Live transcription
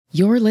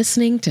You're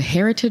listening to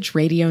Heritage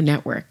Radio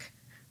Network.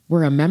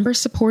 We're a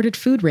member-supported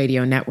food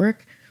radio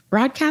network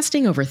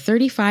broadcasting over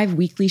 35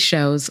 weekly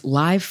shows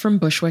live from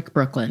Bushwick,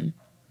 Brooklyn.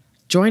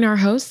 Join our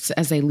hosts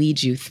as they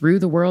lead you through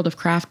the world of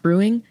craft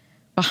brewing,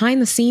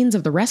 behind the scenes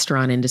of the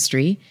restaurant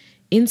industry,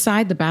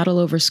 inside the battle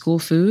over school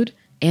food,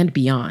 and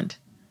beyond.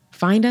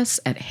 Find us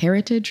at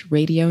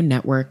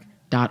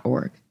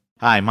heritageradionetwork.org.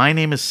 Hi, my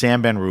name is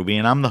Sam Ben-Ruby,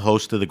 and I'm the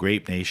host of The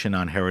Grape Nation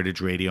on Heritage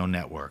Radio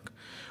Network.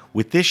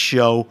 With this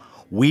show,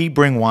 we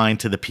bring wine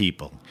to the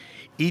people.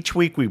 Each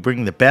week, we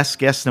bring the best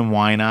guests in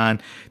wine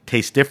on,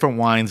 taste different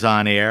wines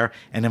on air,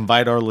 and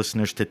invite our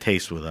listeners to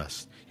taste with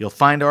us. You'll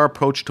find our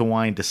approach to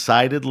wine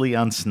decidedly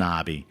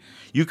unsnobby.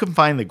 You can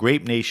find The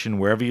Grape Nation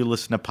wherever you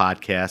listen to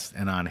podcasts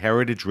and on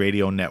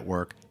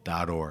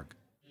heritageradionetwork.org.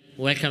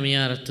 Welcome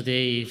here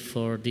today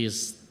for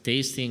this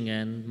tasting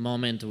and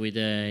moment with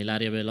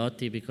Ilaria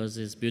Bellotti, because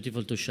it's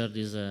beautiful to share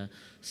this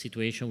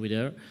situation with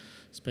her,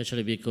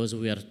 especially because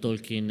we are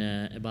talking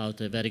about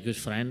a very good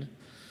friend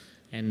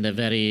and a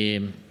very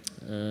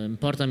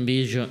important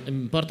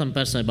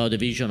person about the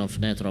vision of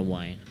natural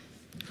wine.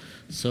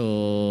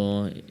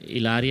 So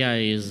Ilaria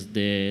is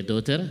the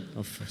daughter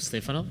of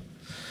Stefano.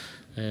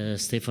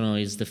 Stefano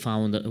is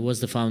was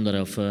the founder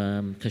of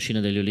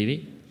Cascina degli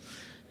Ulivi.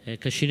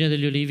 Cascina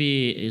degli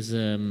Ulivi is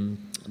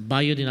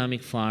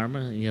biodynamic farm,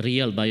 a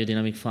real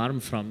biodynamic farm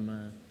from,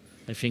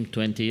 I think,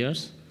 20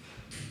 years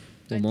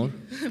or more.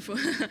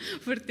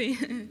 40.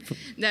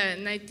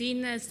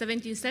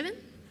 1977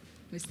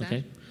 we started.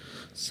 Okay,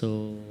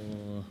 so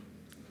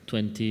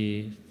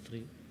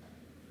 23,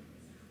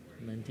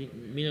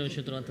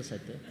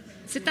 1997?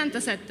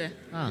 77.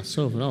 Ah,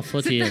 so no,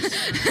 40 years.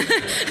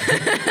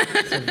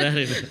 It's a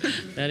very,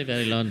 very,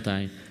 very long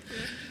time.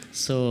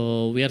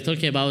 So we are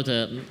talking about,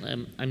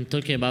 I'm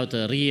talking about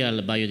a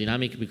real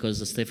biodynamic,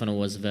 because Stefano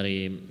was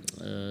very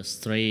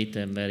straight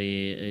and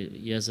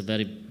he has a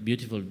very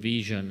beautiful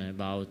vision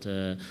about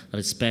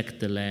respect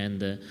the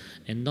land,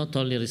 and not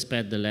only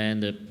respect the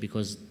land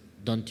because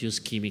don't use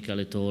chemical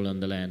at all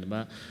on the land,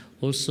 but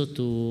also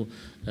to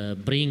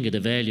bring the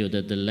value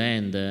that the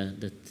land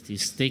that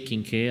is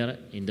taking care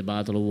in the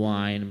bottle of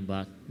wine,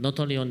 but not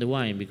only on the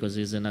wine, because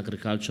it's an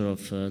agriculture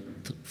of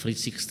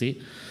 360,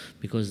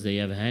 because they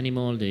have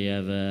animal, they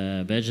have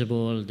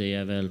vegetable, they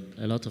have a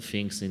lot of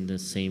things in the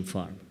same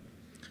farm.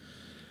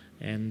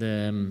 And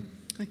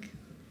Okay.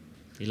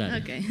 Ilaria.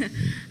 Okay.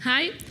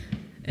 Hi.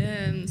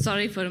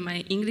 Sorry for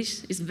my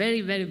English. It's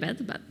very, very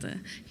bad, but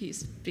he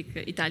speaks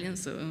Italian,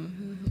 so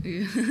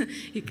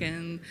he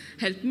can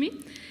help me.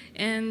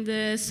 And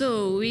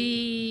so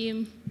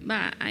I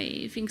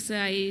think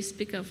I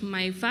speak of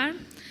my farm.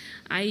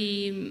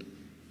 We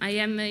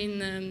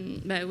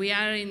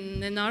are in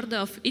the north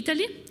of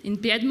Italy, in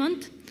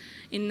Piedmont,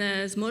 in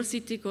a small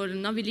city called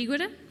Novi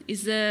Ligure.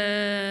 It's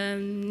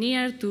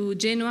near to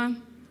Genoa,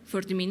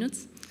 40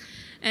 minutes.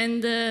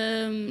 And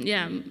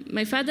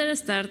my father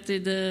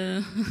started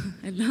a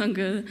long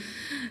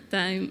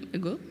time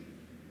ago.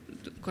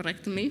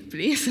 Correct me,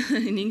 please,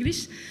 in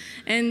English.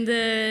 And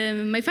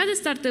my father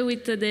started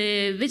with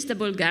the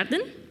vegetable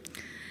garden.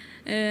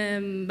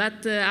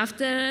 But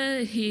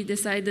after he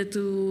decided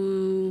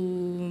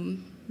to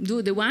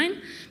do the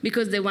wine,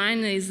 because the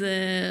wine is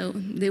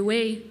the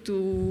way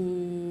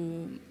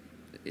to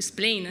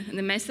explain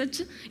the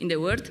message in the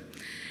word.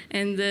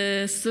 And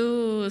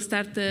so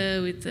start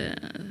with a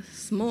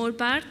small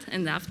part,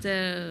 and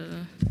after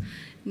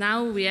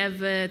now we have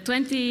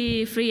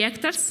 23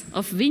 hectares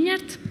of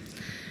vineyard,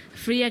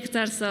 3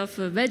 hectares of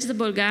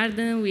vegetable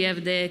garden. We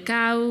have the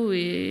cow,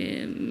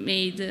 we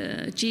made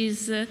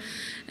cheese,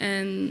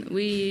 and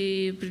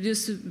we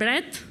produce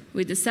bread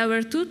with the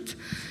sour tooth,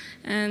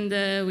 and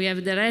we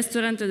have the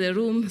restaurant, the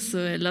room, so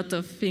a lot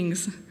of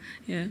things.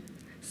 Yeah.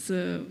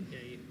 So.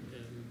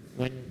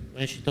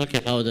 When she talks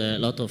about a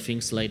lot of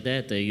things like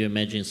that, you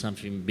imagine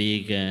something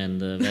big and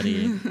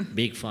very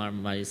big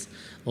farm, but it's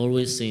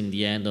always in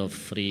the end of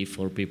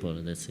 3-4 people.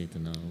 That's it.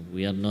 No,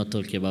 we are not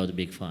talking about a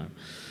big farm,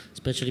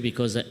 especially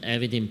because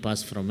everything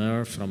passed from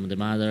her, from the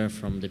mother,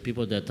 from the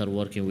people that are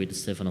working with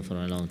Stefano for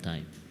a long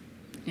time.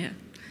 Yeah.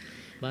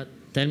 But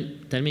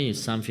tell me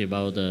something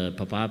about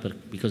Papa,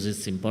 because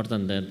it's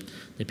important that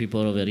the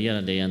people over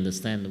here, they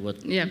understand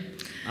what. Yeah.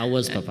 How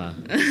was Papa?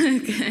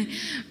 Okay,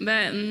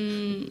 but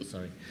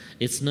Sorry,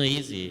 it's not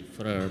easy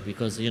for her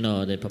because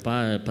the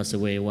Papa passed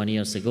away 1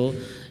 year ago.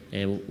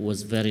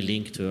 Was very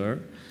linked to her,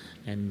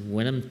 and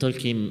when I'm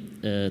talking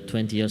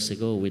 20 years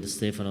ago with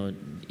Stefano,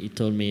 he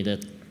told me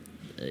that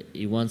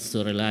he wants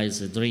to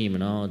realize a dream,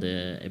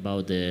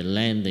 about the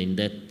land in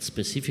that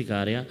specific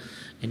area,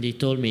 and he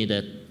told me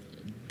that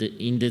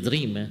in the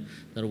dream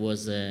there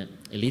was a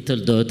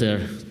little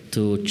daughter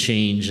to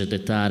change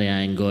that area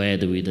and go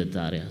ahead with that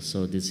area.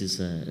 So this is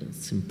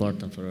it's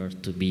important for her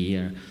to be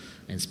here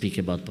and speak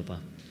about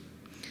Papa.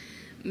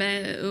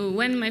 But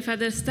when my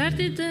father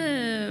started,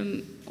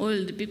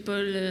 all the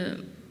people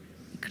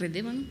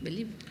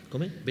believe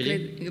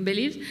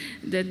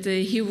that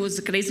he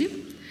was crazy,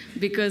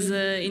 because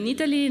in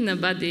Italy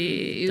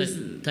nobody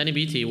used. Tiny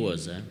bit he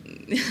was.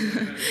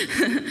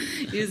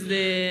 use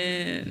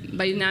the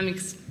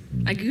biodynamics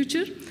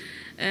agriculture.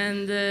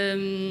 And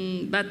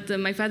but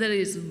my father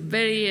is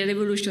very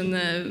revolution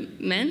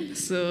man,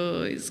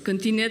 so it's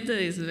continued.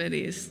 Is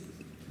very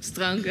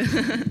strong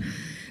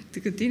to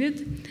continue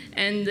it.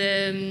 And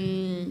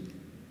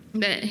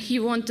but he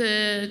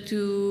wanted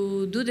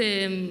to do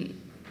the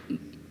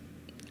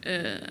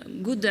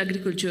good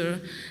agriculture,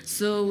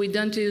 so we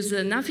don't use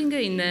nothing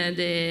in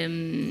the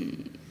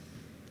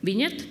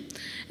vineyard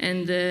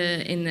and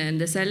in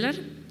the cellar.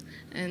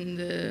 And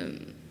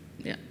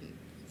yeah,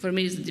 for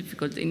me it's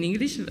difficult in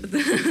English. But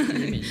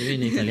Dimmi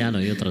in italiano,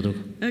 io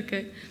traduco.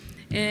 Okay.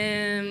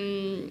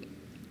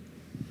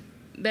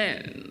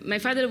 My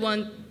father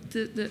wanted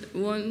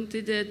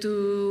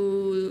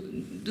to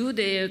do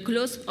the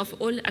close of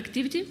all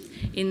activity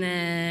in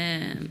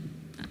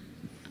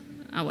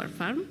our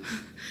farm.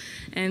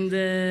 And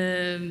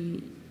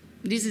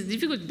this is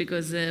difficult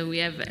because we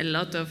have a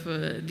lot of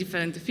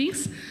different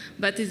things,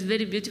 but it's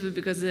very beautiful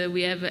because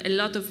we have a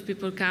lot of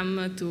people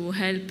come to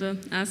help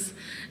us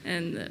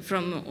and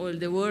from all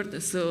the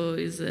world. So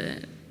it's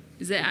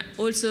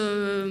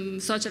also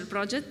social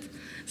project.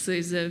 So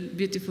it's a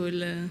beautiful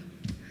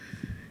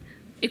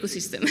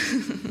ecosystem.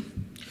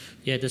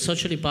 Yeah, the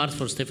socially part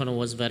for Stefano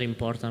was very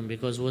important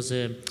because it was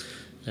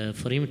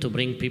for him to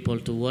bring people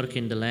to work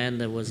in the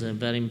land was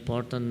very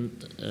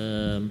important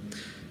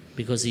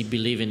because he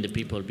believed in the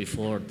people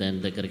before than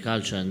the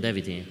agriculture and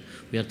everything.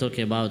 We are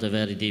talking about a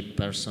very deep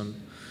person.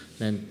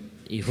 Then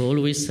he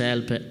always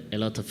helped a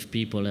lot of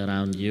people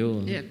around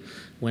you. Yeah.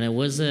 When I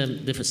was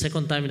the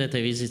second time that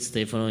I visited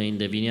Stefano in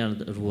the vineyard,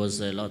 there was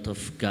a lot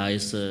of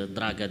guys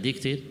drug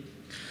addicted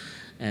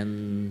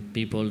and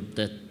people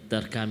that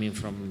are coming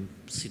from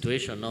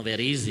situation not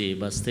very easy,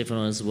 but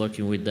Stefano is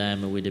working with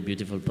them with a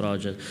beautiful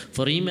project.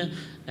 For him,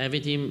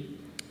 everything,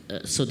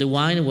 so the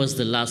wine was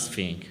the last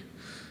thing.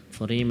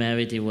 For him,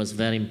 everything was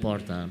very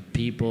important.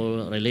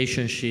 People,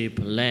 relationship,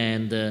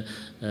 land,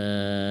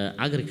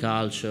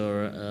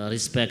 agriculture,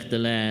 respect the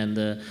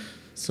land.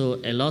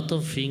 So a lot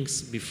of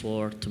things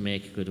before to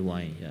make good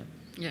wine, yeah.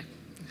 Yeah.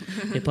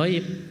 E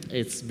poi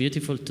it's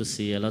beautiful to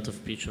see a lot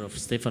of pictures of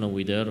Stefano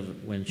with her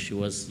when she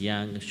was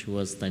young. She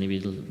was tiny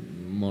bit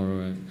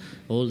more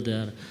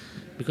older,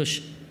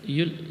 because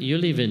you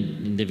live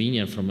in the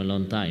vineyard from a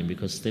long time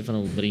because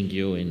Stefano will bring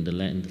you in the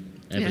land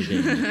every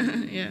day.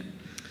 Yeah.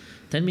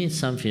 Tell me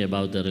something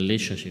about the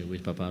relationship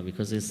with Papa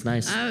because it's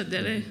nice.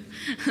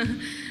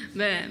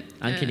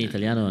 Anche in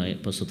italiano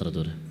posso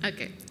tradurre.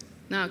 Ok.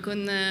 No,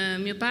 con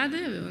mio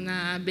padre avevo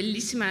una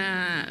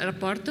bellissima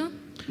rapporto.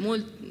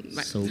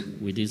 So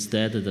with his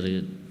dad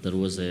there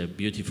was a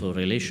beautiful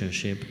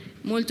relationship.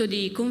 Molto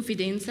di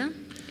confidenza.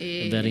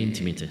 Very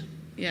intimate.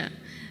 Yeah.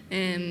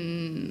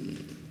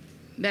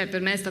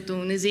 Per me è stato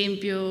un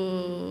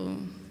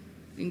esempio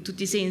in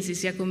tutti i sensi,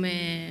 sia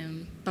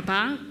come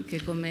papà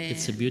che come...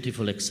 It's a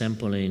beautiful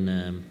example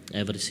in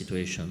every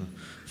situation.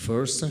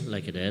 First,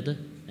 like a dad,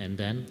 and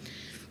then...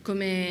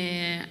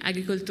 Come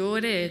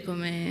agricoltore,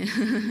 come...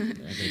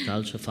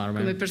 Agriculture,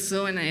 farmer. Come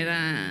persona,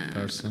 era...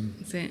 Person.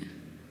 Sì.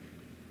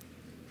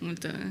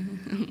 Molto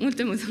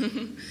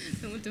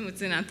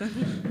emozionata.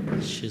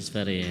 She's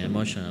very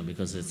emotional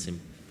because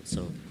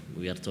so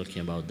we are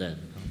talking about that.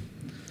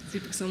 Sì,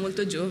 perché sono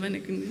molto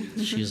giovane, quindi...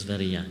 She's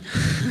very young.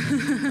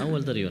 How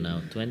old are you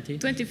now? 20?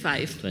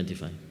 25.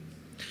 25.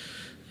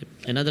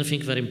 Another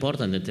thing very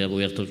important that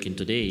we are talking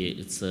today,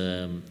 it's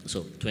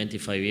so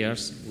 25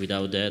 years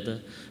without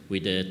dad,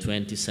 with a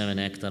 27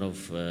 hectare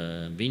of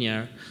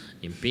vineyard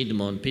in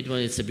Piedmont.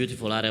 Piedmont is a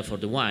beautiful area for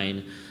the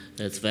wine.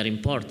 It's very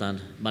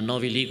important, but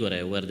Novi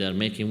Ligure, where they are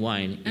making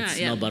wine, it's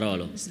yeah. no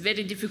Barolo. It's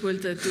very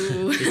difficult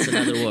to... It's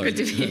another word.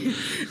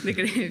 The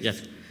grapes.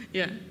 Yes.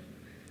 Yeah.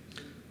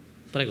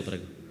 Prego. I'll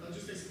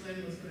just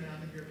explain what's going to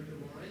happen here with the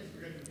wines,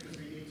 because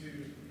we need to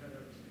kind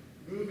of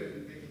move it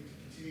and they can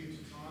continue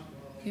to talk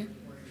while we're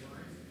pouring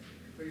wines.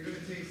 But you're going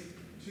to taste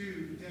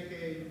 2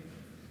 decade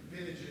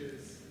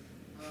vintages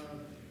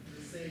of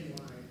the same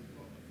wine,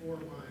 4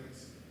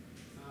 wines,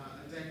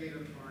 a decade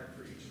apart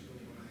for each of the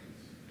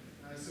wines.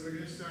 So we're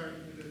going to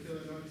start with the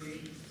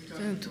Filanoti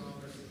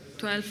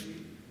 2012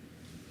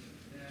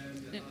 and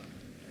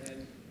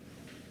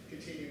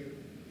continue.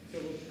 So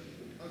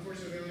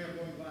unfortunately, we only have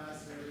 1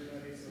 glass for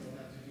everybody, so we'll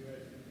have to do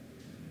it.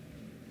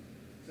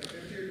 So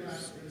empty your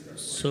glass, we're going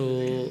to start pouring.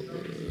 So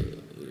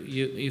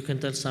you can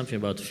tell something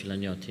about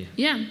Filagnotti.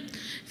 Yeah.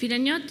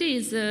 Filagnotti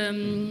is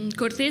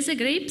Cortese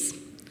grapes.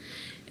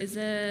 It's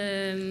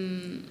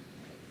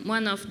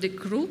one of the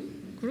crew?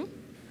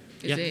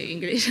 Is the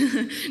English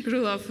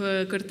crew of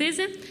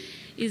Cortese.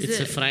 It's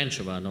a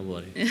French, but don't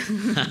worry.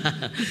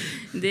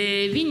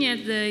 The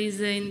vineyard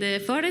is in the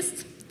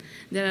forest.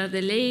 There are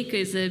the lake,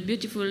 is a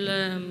beautiful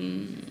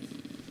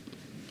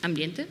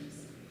ambiente.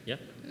 Yeah,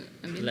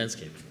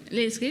 landscape.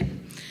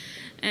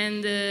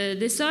 And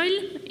the soil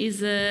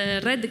is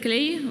red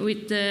clay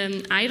with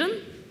iron.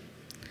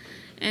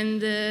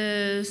 And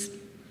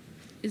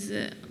is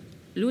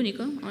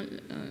l'unico,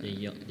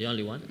 The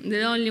only one?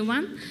 the only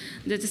one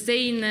that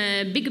stay in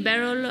a big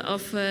barrel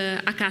of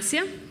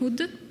acacia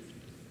wood.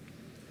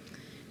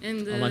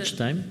 And How much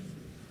time?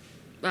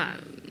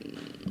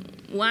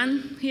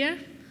 One here,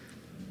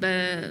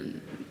 but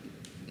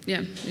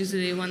yeah,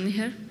 usually one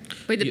here.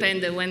 But it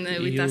depends when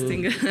we're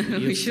testing.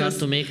 You we start choose.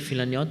 to make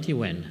Filagnotti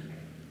when?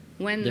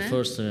 When The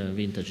first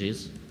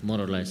vintages, more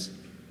or less.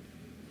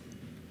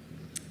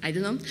 I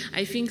don't know.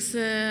 I think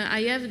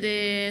I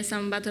have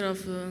some bottle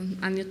of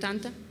anni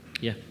 80.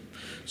 Yeah.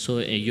 So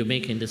you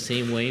make in the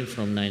same way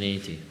from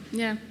 980.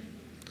 Yeah.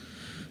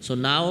 So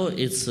now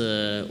it's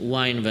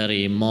wine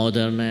very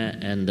modern,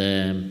 and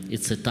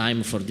it's a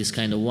time for this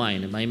kind of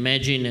wine. I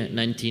imagine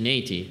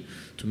 1980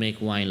 to make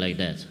wine like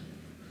that.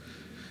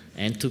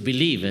 And to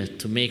believe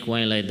to make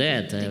wine like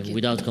that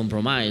without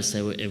compromise,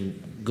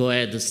 go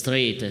ahead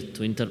straight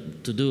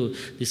to do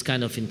this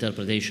kind of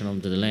interpretation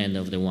of the land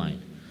of the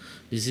wine.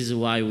 This is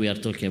why we are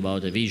talking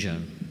about a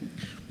vision.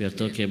 We are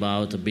talking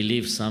about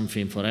believe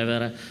something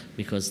forever,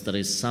 because there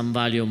is some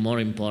value more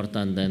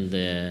important than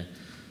the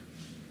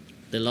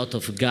lot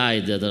of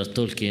guides that are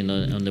talking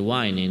on the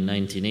wine in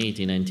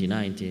 1980,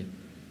 1990.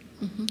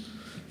 Mm-hmm.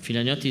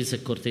 Filagnotti is a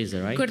Cortese,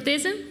 right?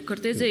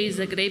 Cortese is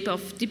a grape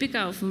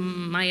typical of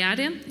my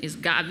area, is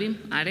Gavi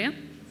area.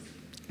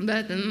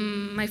 But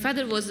my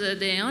father was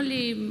the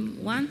only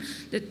one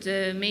that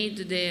made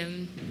the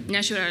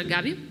natural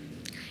Gavi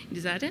in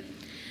this area.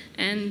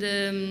 And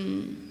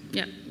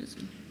yeah,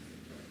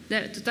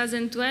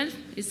 2012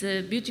 is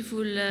a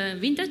beautiful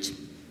vintage.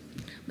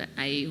 But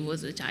I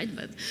was a child,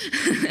 but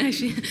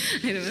actually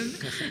I remember.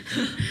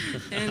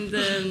 And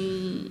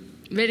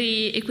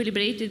very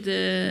equilibrated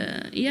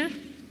year.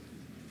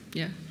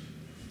 Yeah.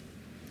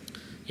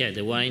 Yeah,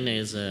 the wine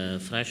is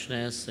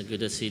freshness, a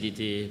good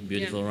acidity,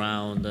 beautiful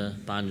round,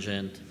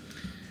 pungent.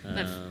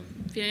 But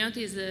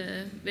Filagnotti is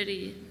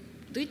very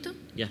dritto.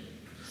 Yeah.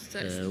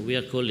 We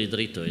are called it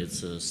dritto,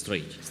 it's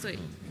straight. Straight.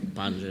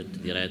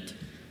 Pungent, direct.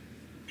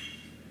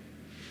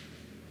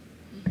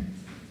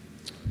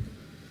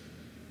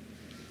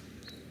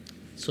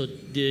 So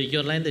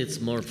your land is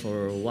more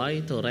for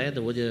white or red?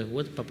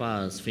 What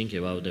Papa is thinking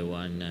about the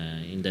wine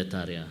in that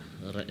area?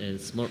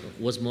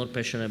 Was more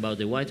passionate about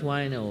the white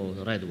wine or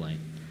red wine?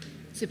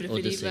 Si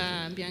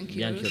preferiva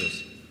bianchi o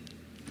rossi.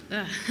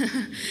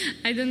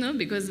 I don't know,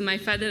 because my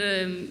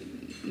father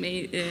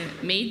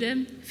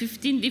made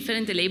 15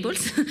 different labels,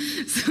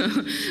 so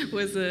it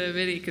was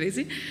very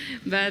crazy.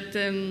 But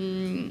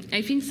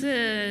I think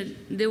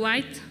the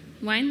white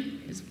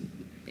wine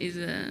is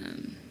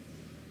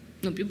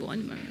non più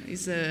buono, ma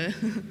is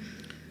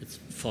it's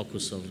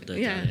focus of the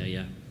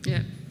area.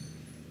 Yeah.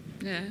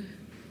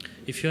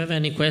 If you have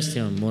any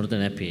question, I'm more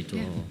than happy to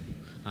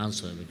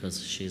answer,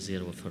 because she's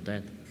here for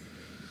that.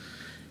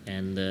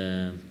 And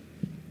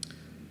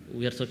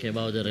we are talking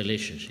about the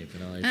relationship.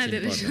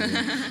 It's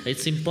important.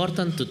 It's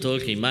important to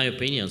talk, in my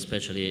opinion,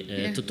 especially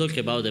to talk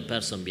about the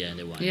person behind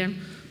the wine. Yeah.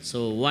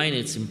 So wine,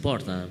 it's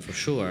important for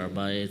sure,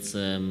 but it's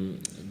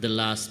the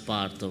last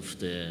part of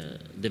the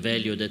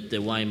value that the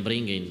wine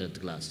brings in that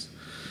glass.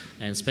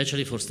 And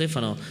especially for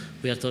Stefano,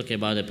 we are talking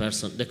about a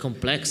person, the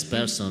complex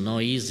person,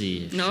 not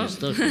easy. No, she's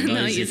talking,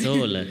 not easy at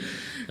all.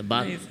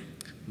 But nice.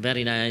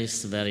 Very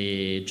nice,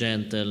 very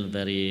gentle,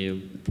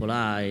 very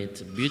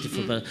polite,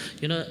 beautiful.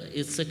 You know,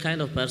 it's a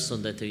kind of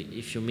person that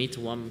if you meet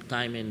one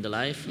time in the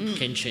life,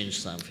 can change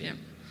something. Yeah.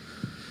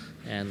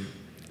 And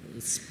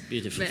it's a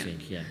beautiful thing,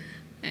 yeah.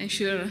 I'm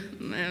sure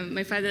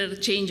my father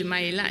changed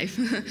my life.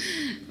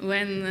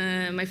 When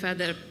my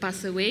father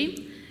passed away,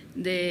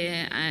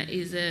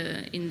 is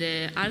in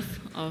the half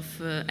of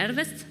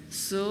harvest,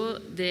 so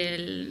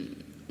the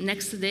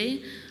next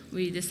day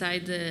we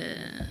decide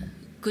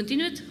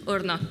continue it or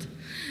not.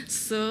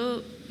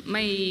 So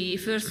my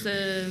first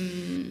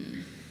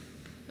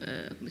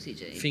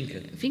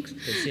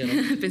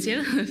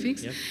pensiero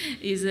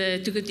is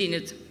to continue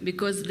it,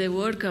 because the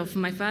work of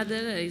my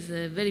father is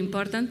very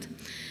important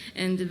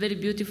and very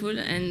beautiful,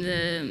 and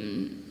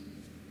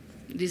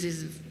this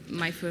is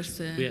my first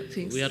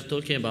thing. We are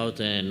talking about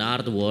an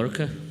hard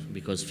work,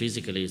 because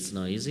physically it's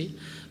not easy,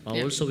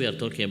 but also we are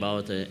talking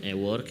about a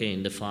work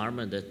in the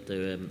farm that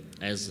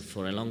has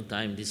for a long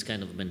time this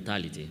kind of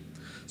mentality.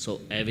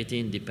 So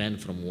everything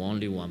depends from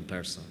only one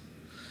person.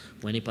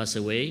 When he passed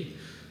away,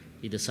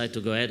 he decided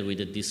to go ahead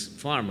with this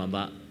farm,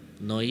 but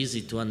not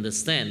easy to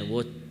understand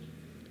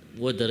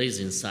what there is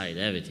inside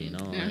everything,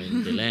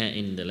 in the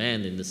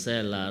land, in the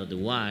cellar, the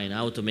wine,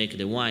 how to make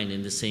the wine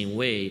in the same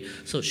way.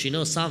 So she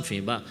knows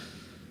something, but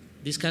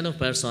this kind of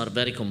person are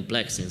very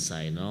complex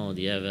inside.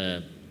 They have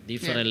a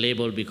different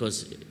label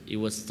because he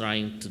was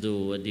trying to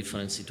do a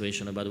different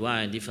situation about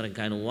wine, different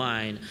kind of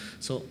wine.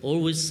 So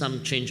always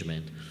some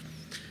changement.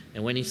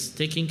 And when he's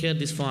taking care of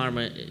this farm,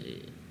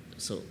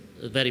 so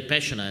very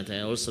passionate,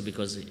 and also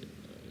because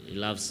he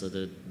loves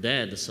the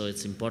dead, so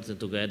it's important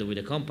to go ahead with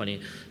the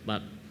company,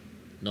 but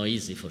not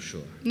easy for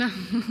sure. No,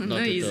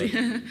 not easy.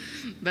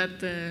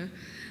 But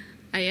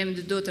I am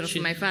the daughter of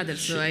my father,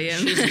 so I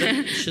am.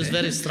 She's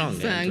very strong,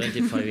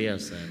 25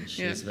 years, and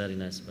she's a very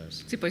nice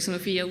person. Sì, poi sono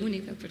figlia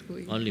unica, per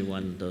cui. Only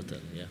one daughter,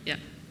 Yeah.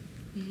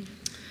 Mm-hmm.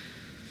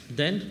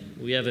 Then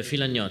we have a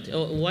Filagnotti.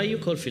 Oh, why you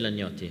call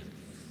Filagnotti?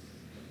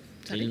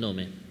 Sorry? Il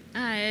nome?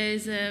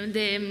 Is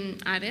the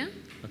area.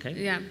 Okay.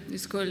 Yeah,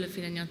 it's called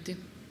Filagnotti.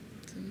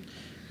 So,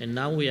 And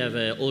now we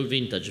have all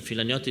vintage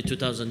Filagnotti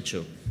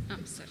 2002.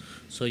 sorry.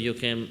 So you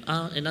can.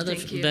 Another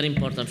Thank you. very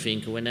important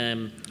thing. When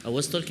I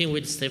was talking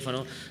with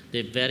Stefano,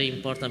 the very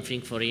important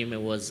thing for him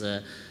was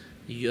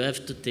you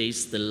have to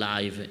taste the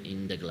life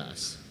in the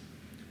glass.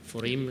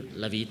 For him,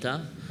 La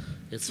Vita,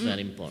 it's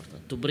very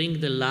important. To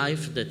bring the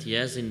life that he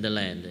has in the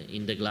land,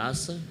 in the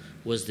glass,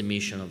 was the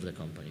mission of the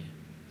company.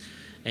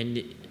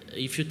 And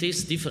if you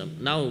taste different,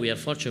 now we are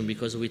fortunate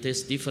because we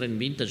taste different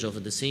vintage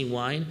of the same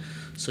wine,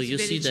 so you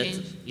It's see very that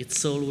changed.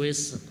 it's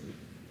always,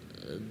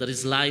 there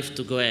is life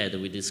to go ahead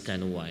with this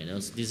kind of wine.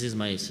 This is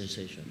my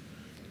sensation.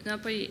 No,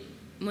 poi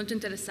molto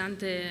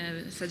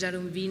interessante assaggiare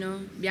un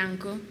vino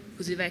bianco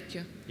così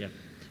vecchio. Yeah.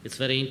 It's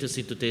very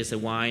interesting to taste a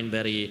wine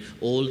very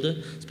old,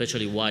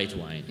 especially white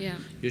wine. Yeah.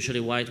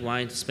 Usually white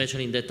wine,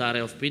 especially in that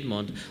area of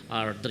Piedmont,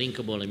 are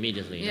drinkable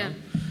immediately. Yeah. No?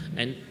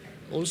 And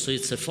also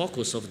it's a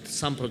focus of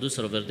some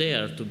producer over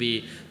there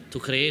to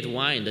create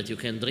wine that you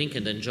can drink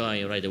and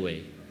enjoy right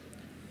away.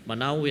 But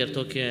now we are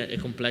talking a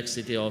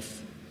complexity of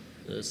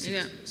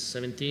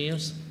 17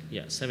 years?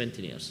 Yeah,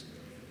 17 years.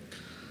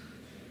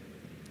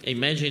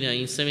 Imagine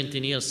in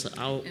 17 years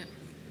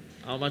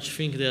how much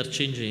things they are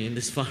changing in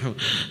this farm.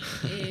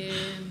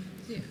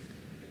 Sì.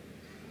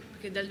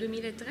 Perché dal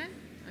 2003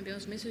 abbiamo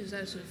smesso di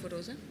usare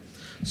solforosa.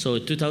 So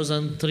in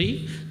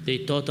 2003,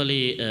 they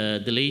totally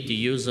delayed the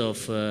use of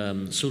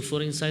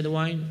sulfur inside the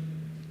wine.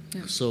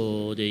 Yeah.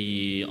 So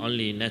they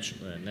only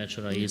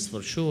natural yeast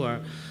for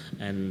sure,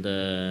 and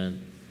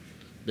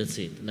that's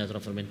it. Natural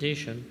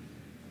fermentation,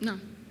 No,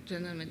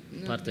 generalmente.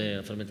 No.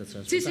 parte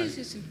fermentazione Sì,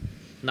 spontanea. sì.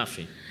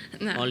 Nothing.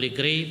 No. Only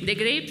grape. The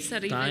grapes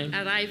Time.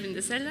 arrive in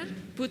the cellar,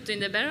 put in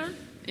the barrel,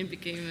 and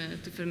became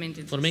to ferment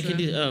it. For making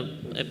So-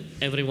 this,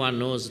 everyone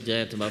knows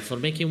that, but for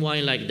making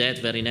wine like that,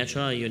 very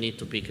natural, you need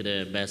to pick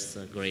the best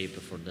grape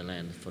for the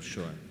land, for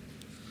sure.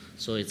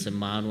 So it's a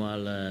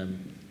manual,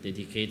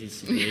 dedicated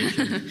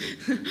situation.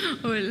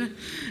 Well,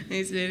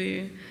 it's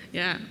very,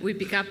 yeah, we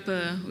pick up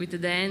with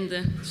the hand,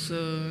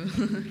 so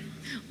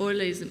all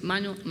is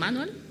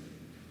manual?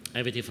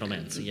 Everything from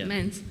hands, yeah.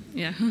 Hands,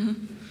 yeah.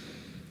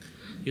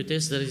 You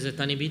taste there is a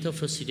tiny bit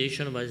of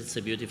oxidation, but it's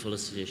a beautiful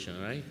oxidation,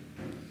 right?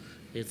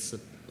 It's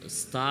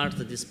start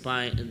this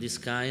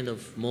kind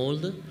of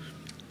mold,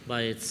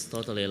 but it's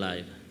totally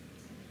alive.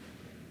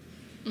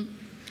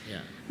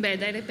 Yeah. Beh,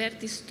 dai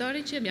reperti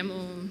storici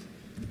abbiamo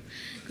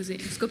così,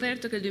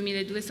 scoperto che il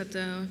 2002 è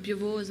stata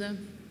piovosa,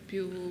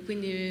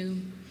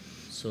 quindi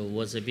So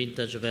was a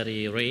vintage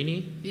very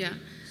rainy? yeah,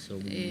 So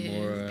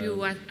more,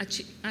 più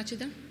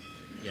acida.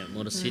 yeah,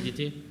 more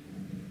acidity.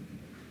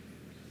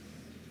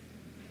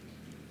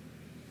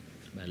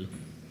 Bello.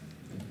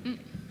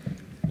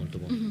 Molto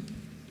buono.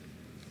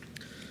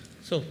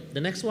 So the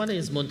next one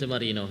is Monte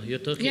Marino. You're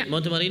talking Yeah.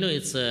 Monte Marino.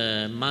 It's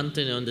a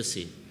mountain on the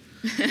sea.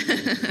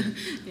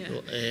 Yeah.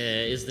 So,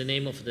 is the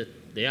name of the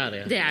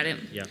area. The area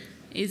Yeah.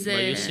 is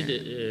But you see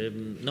the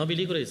Novi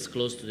Ligure is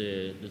close to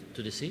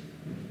the sea.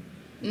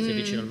 Sei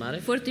vicino al mare.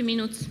 40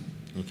 minutes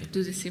Okay.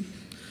 to the sea.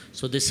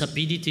 So the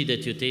sapidity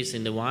that you taste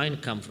in the wine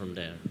come from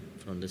there,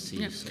 from the sea.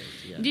 Yeah. So,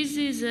 yeah. This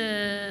is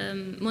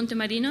Monte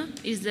Marino.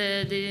 Is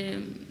the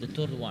The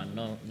third one,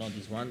 no, not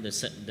this one.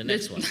 The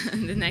next one.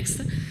 the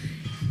next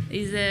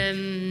is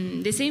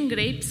the same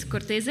grapes,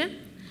 Cortese,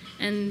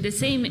 and the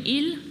same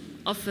hill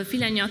of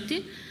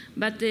Filagnotti,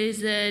 but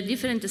is a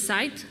different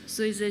site.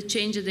 So it's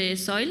change the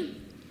soil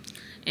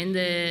and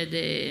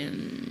the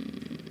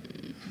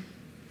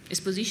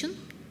exposition.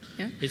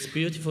 Yeah. It's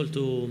beautiful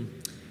to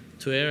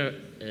hear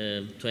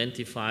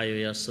 25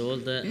 years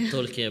old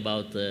talking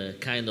about the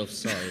kind of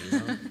soil.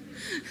 No?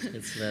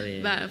 It's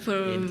very. But for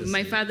interesting.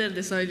 my father,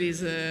 the soil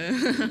is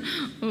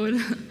all.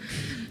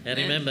 I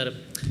remember,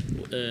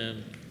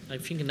 I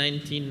think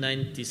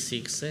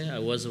 1996, I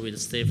was with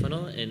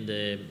Stefano, and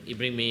he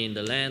bring me in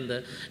the land,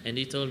 and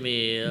he told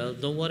me,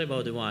 don't worry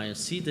about the wine,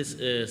 see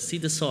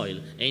the soil.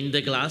 And in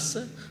the glass,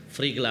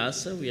 free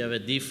glass, we have a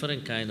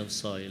different kind of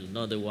soil,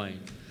 not the wine.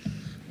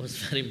 It was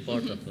very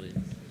important for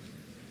him.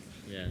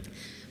 Yeah,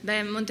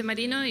 Beh, Monte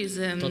Marino is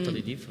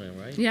totally different,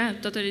 right? Yeah,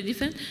 totally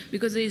different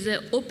because it's an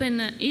open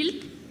hill,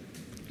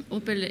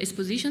 open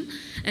exposition,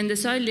 and the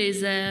soil is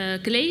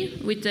clay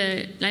with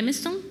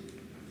limestone,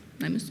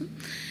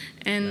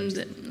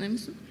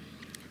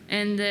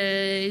 and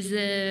is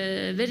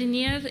very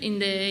near in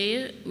the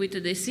air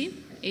with the sea,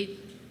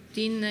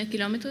 18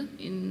 kilometers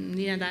in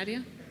linea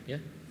d'aria, Yeah.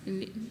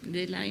 in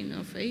the line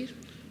of air.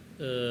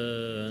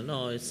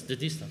 No, it's the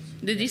distance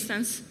The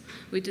distance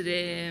with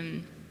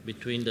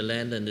between the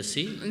land and the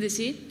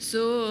sea.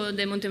 So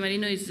the Monte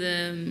Marino is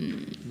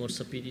More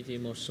sapidity,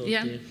 more salty.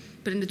 yeah,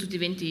 prende tutti i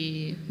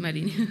venti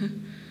marini.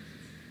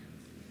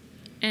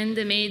 And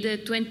they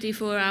made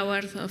 24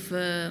 hours of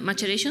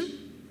maceration.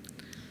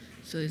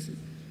 So it's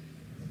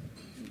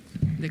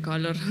the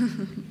color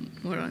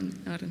more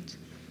orange.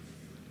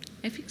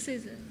 I think it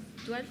says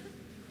 12?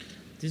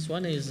 This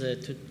one is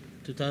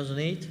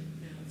 2008?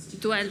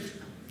 12.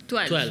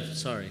 12,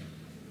 sorry.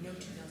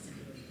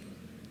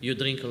 You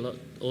drink a lot,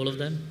 all of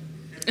them?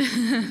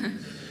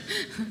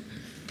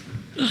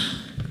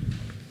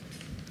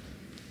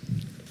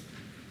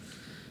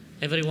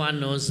 Everyone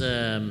knows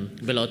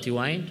Belotti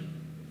wine?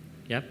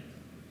 Yeah?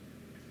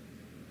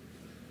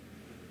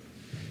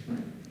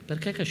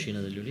 Perché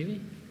Cascina degli Ulivi?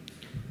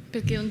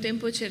 Perché un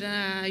tempo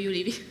c'era gli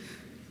ulivi.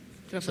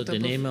 Però So fa the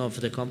troppo name of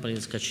the company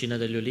is Cascina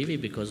degli Ulivi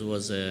because it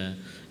was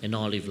an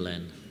olive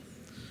land.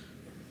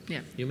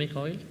 Yeah. You make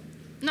oil?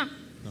 No.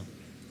 No.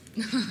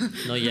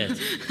 Not yet.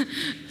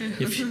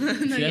 If you Not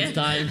have yet.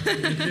 time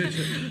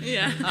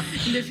Yeah,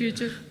 in the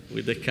future.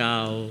 with the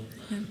cow,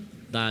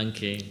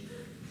 donkey,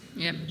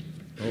 Yeah.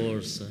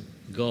 horse,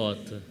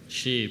 goat,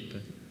 sheep,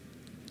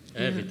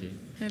 everything.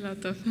 A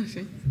lot of things.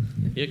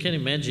 You can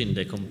imagine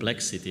the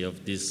complexity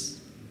of this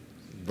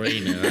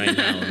brain right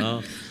now,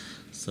 no?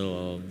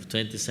 So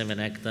 27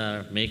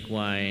 hectare, make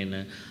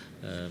wine,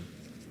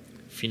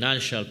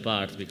 financial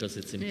part because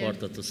it's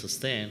important to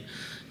sustain,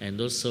 and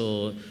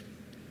also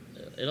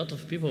a lot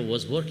of people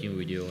was working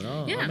with you,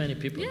 no? Yeah. How many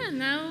people? Yeah,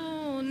 now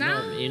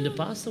No, in the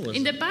past it was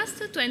in the past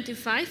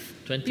 25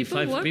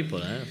 25 work.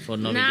 people for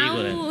Novi Now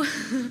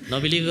Ligure.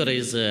 Novi Ligure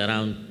is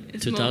around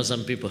It's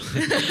 2,000 people.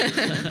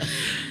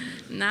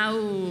 now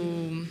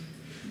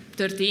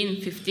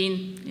 13,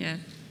 15, yeah.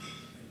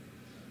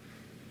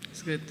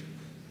 It's good.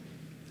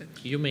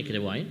 You make the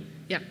wine?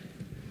 Yeah,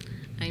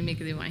 I make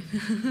the wine.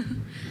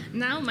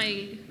 Now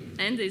my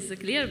hand is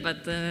clear,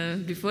 but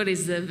before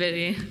is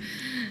very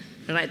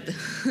red.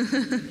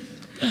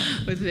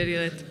 Was very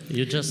red.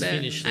 You just But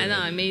finished. I know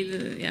I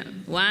made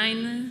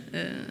wine.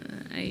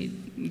 I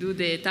do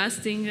the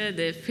tasting,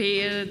 the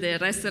fair, the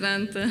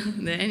restaurant,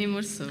 the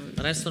animals. So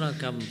Restaurant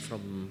come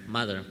from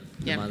mother.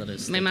 The yeah, mother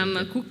is my taking mom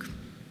care. cook,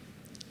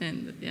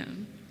 and yeah,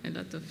 a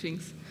lot of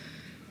things.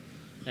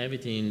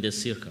 Everything in the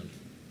circle.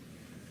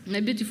 A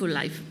beautiful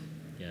life.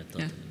 Yeah,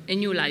 totally. Yeah, a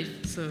new life.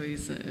 So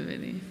it's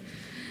very,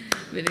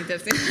 very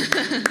interesting.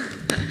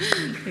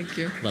 Thank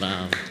you.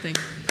 Bravo. Thank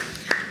you.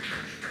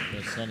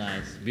 You're so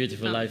nice.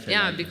 Beautiful No, life. I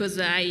yeah, like it. because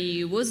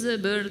I was a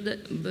bird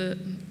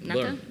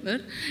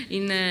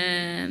in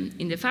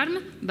the farm,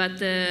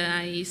 but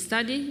I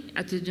study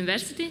at the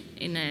university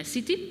in a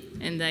city,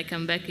 and I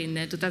come back in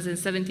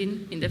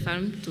 2017 in the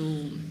farm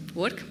to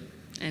work,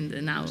 and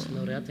now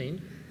Laureata in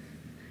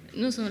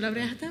non sono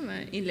laureata, ma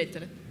in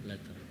lettere,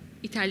 lettera.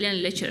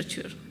 Italian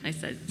literature. I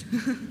studied.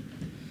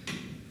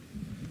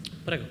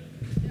 Prego.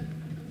 Yeah,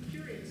 I'm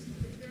curious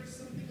if there's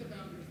something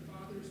about your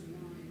father's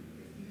wine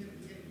that you have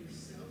yet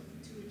yourself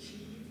to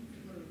achieve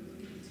or are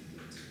looking to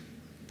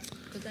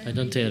get to. I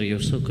don't hear you.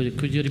 So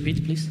could you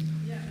repeat, please?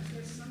 Yeah, if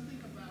there's something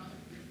about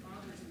your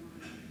father's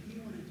wine that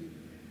you want to do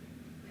with it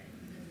that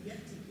you have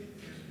yet to get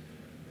there,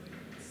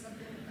 or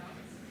something about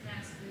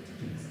past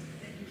vintages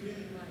that you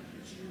really like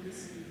that you want to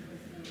see go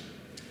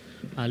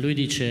forward. Lui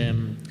dice,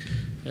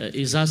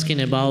 is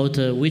asking about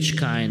which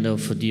kind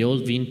of the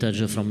old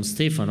vintage from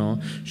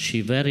Stefano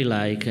she very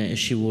like,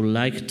 she would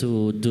like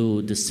to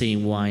do the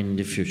same wine in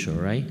the future,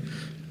 right?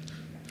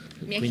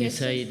 Mi ha Quindi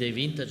chiesto- sei dei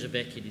vintage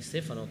vecchi di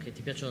Stefano che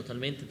ti piacciono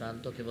talmente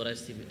tanto che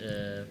vorresti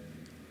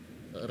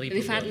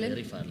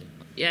rifarli.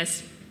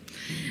 Yes.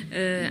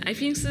 I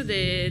think so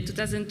the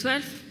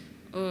 2012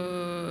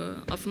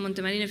 of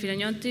Montemarino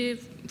Filagnotti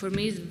for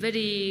me is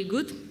very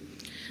good,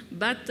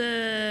 but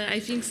I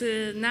think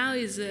so now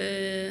is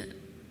a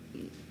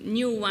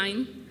new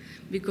wine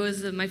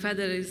because my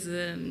father is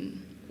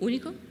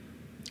unico,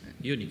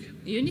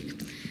 Unique.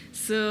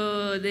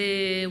 so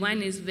the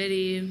wine is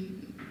very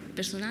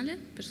personale.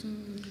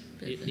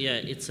 Yeah,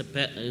 it's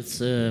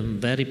a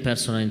very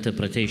personal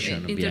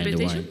interpretation behind the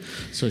Interpretation?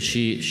 wine. So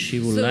she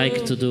would So-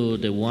 like to do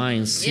the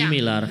wine Yeah.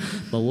 similar,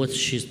 but what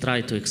she's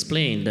trying to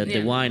explain that the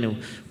Yeah. wine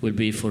will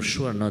be for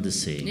sure not the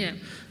same. Yeah.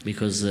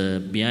 Because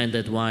behind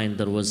that wine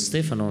there was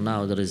Stefano,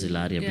 now there is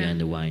Ilaria Yeah. behind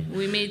the wine.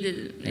 We made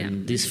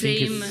And the this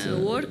thing same is,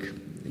 work.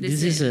 the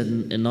This is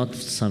same- not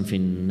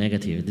something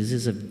negative. This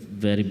is a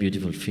very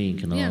beautiful thing,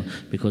 you know, Yeah.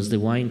 because the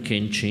wine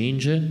can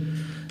change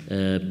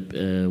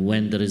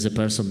when there is a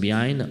person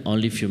behind.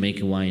 Only if you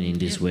make wine in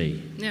this Yeah. way.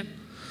 Yeah,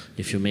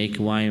 If you make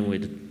wine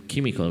with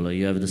chemical,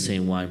 you have the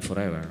same wine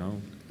forever,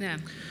 no? yeah.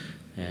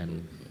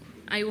 And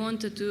I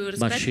wanted to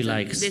But respect she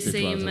likes the the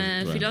same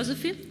 12.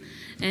 philosophy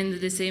and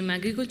the same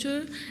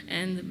agriculture,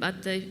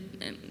 but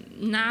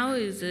now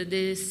is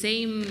the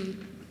same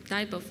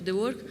type of the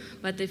work.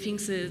 But I think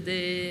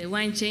the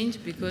wine changed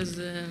because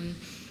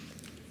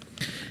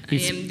I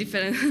It's- am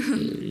different.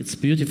 it's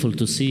beautiful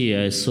to see.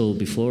 I saw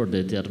before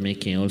that they are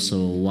making also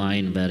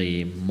wine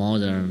very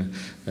modern.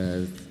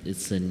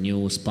 It's a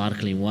new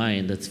sparkling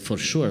wine that for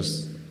sure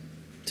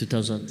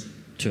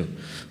 2002.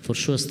 For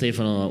sure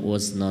Stefano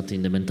was not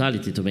in the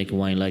mentality to make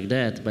wine like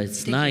that, but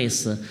it's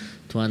nice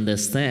to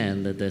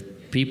understand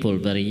that people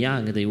very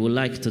young, they would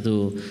like to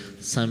do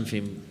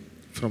something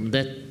from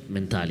that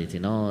mentality,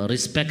 no?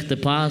 Respect the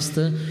past,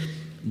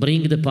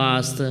 bring the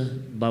past,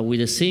 but with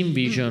the same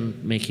vision,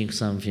 making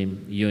something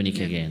unique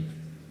Yeah. again.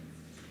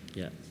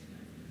 Yeah.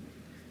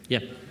 Yeah.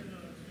 We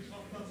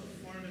talked about the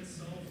farm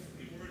itself,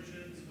 the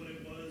origins, what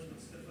it was, when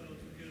Stefano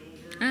took it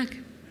over, Okay.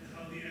 and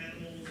how the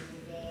animals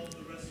evolved,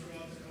 the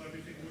restaurants, how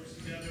everything works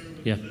together.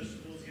 Yeah.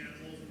 vegetables, the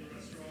animals in the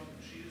restaurant,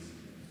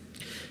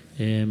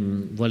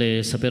 cheese.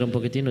 Vuole sapere un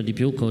pochettino di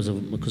più cosa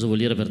vuol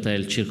dire per te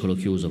il circolo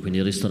chiuso, quindi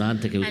il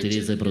ristorante che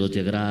utilizza i prodotti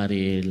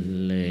agrari,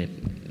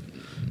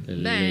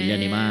 gli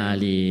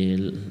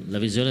animali, la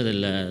visione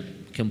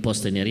che è un po'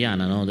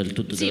 steineriana, no? Del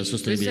tutto, Sì, della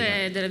sostenibilità.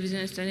 questa è della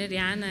visione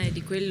steineriana e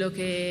di quello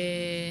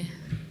che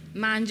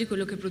mangi,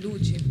 quello che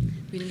produci.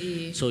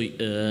 Quindi So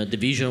the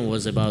vision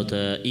was about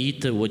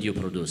eat what you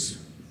produce.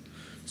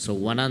 So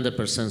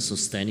 100%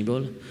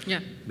 sustainable,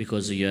 yeah.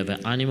 because you have an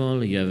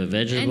animal, you have a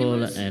vegetable,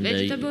 Animals, and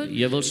vegetable.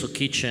 you have also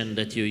kitchen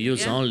that you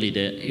use Yeah. only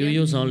the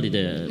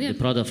Yeah. the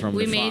product from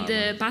we the farm.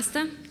 made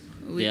pasta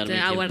with are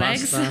making our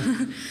pasta,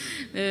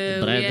 eggs.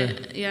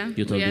 bread,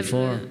 you told we have,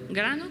 before.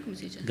 grano, come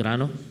si dice?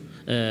 Grano,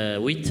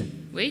 wheat.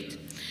 Wait.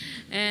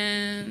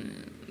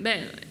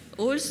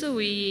 Also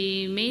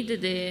we made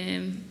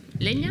the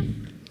legna,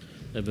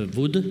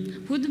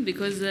 Wood. wood,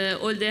 because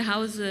all the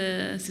house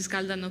si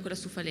scaldano con la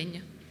stufa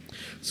legna.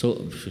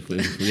 So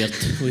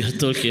we are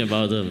talking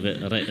about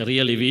a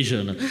really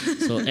vision.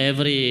 So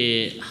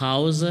every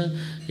house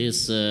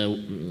is the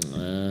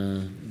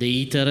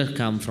heater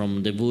come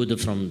from the wood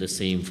from the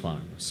same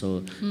farm.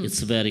 So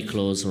it's very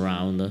close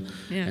around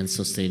Yeah. and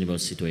sustainable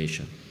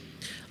situation.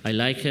 I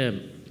like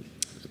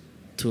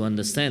to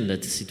understand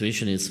that the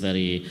situation is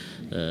very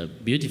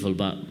beautiful,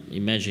 but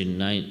imagine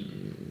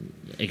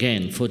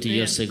 40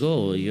 years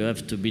ago, you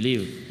have to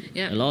believe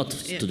Yeah. a lot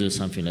Yeah. to do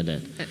something like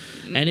that.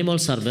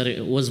 Animals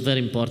was very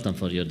important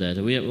for your dad.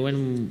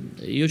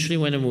 Usually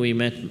when we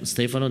met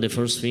Stefano, the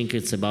first thing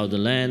it's about the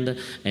land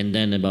and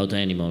then about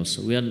animals.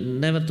 We are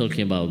never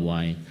talking about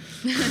wine.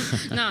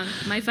 No,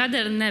 my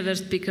father never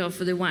speak of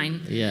the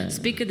wine. Yeah.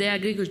 Speak the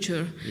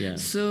agriculture. Yeah.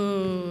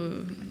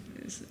 So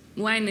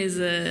wine is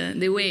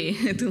the way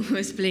to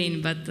explain,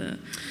 but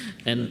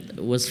And it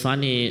was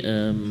funny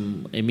a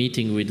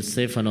meeting with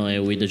Stefano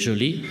and with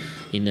Jolie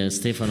in a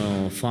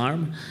Stefano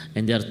farm,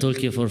 and they are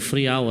talking for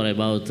 3 hours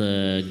about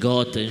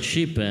goat and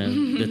sheep,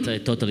 and that I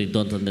totally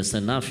don't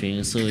understand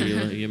nothing. So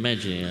you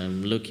imagine,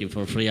 I'm looking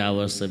for 3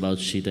 hours about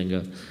sheep and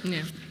goat.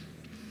 yeah.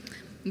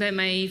 But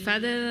my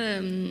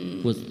father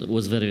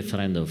Was very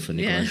friend of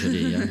Nicola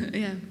Jolie. Yeah.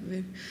 yeah.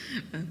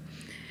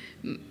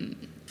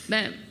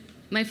 Beh,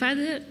 my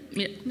father,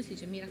 come si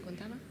dice, mi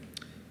raccontava?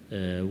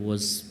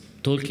 Was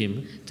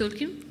talking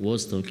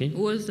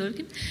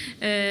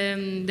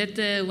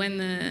that when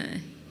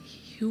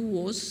he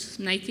was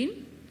 19,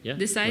 Yeah,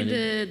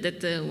 decided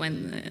that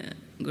when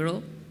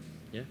grow,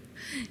 Yeah.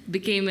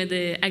 became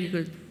the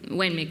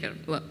winemaker,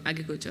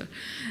 agriculture.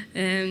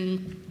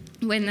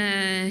 When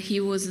he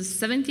was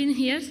 17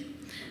 years,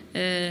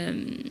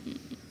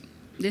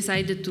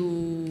 decided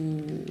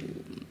to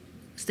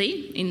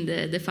stay in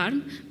the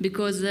farm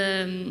because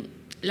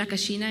la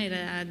cascina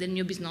era del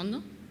mio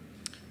bisnonno.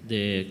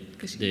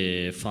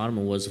 The farm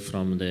was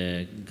from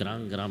the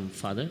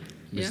grandfather,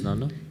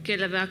 bisnonno. Che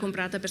l'aveva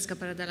comprata per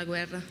scappare dalla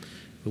guerra.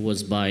 It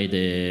was by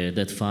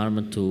that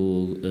farm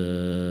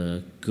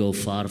to go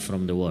far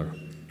from the war.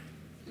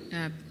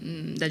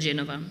 Da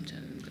Genova.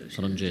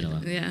 From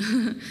Genova. Yeah.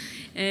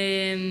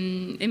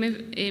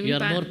 You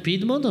are more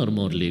Piedmont or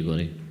more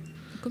Liguri?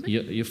 Come?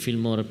 You feel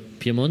more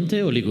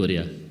Piemonte o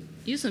Liguria?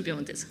 Io sono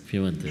piemontese.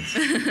 Piemontese.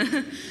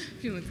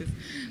 Piemontese.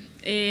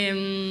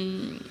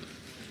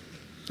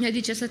 A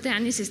 17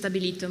 anni si è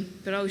stabilito,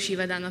 però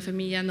usciva da una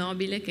famiglia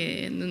nobile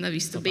che non ha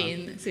visto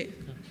bene, sì,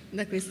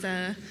 da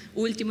questa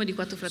ultimo di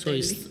 4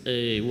 fratelli. So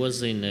he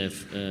was in a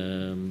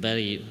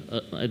very,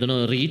 I don't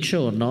know, rich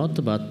or not,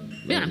 but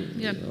Yeah.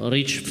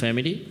 rich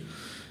family.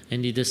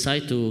 And he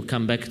decided to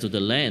come back to the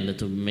land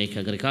to make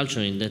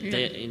agriculture. In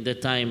that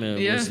time,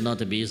 it was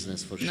not a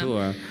business for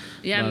sure.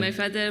 Yeah, but- my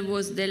father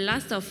was the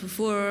last of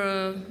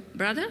 4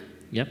 brothers.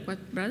 Yep. What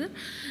brother?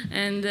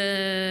 And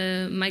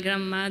my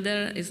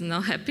grandmother is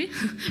not happy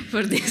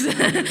for these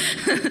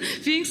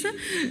things,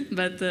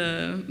 but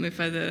my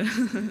father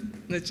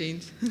no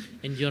change.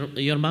 And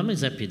your mom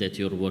is happy that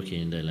you're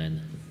working in the land,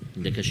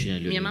 in the Cascina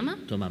Liulia. Mia mamma?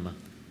 Tua mamma.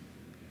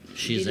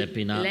 She's Di-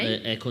 happy now. lei?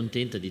 È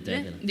contenta di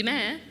te. Di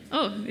me?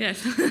 Oh,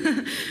 yes.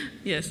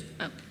 Yes.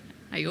 Oh,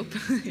 I hope.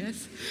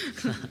 Yes.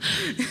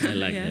 I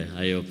like Yeah.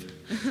 that, I hope.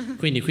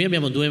 Quindi qui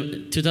abbiamo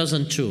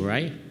 2002,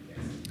 right?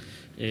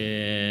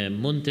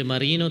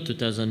 Montemarino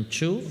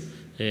 2002.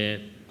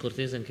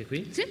 Cortese anche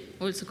qui? Sì,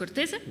 also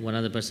Cortese.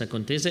 100%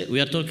 Cortese. We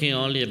are talking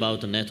only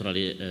about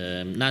naturally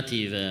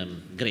native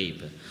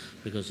grape,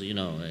 because you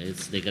know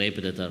it's the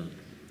grape that are.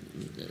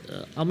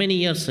 How many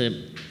years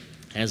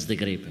has the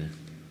grape?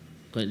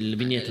 Il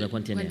vigneto da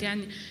quanti anni? Quanti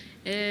anni?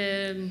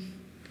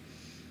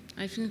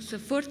 I think so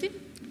 40.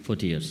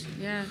 40 years.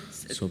 Yeah.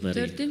 So very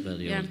 30.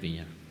 very Yeah. old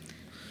vineyard.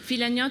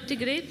 Filagnotti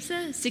grapes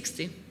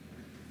 60.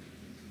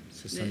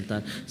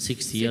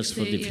 60 years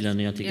for the 60 years,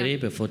 Filagnotti yeah.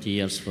 grape, 40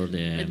 years for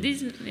the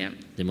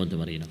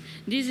Montemarino.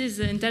 This is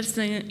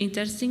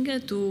interesting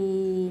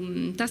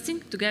to tasting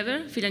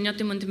together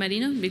Filagnotti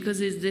Montemarino because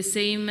it's the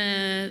same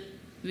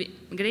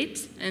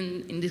grapes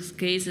and in this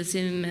case the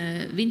same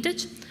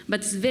vintage, but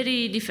it's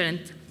very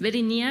different,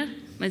 very near,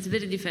 but it's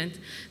very different.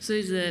 So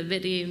it's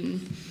very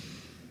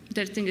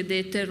interesting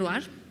the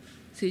terroir.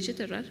 Si dice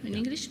terroir in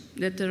English?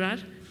 The terroir.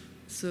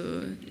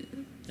 So,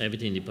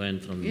 Everything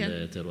depends from Yeah.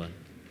 the terroir.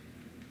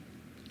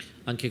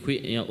 Anche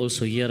qui,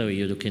 also here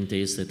you can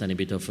taste a tiny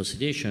bit of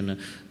oxidation,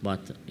 but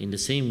in the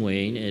same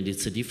way, and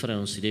it's a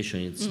different oxidation.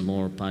 It's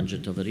more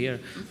pungent over here,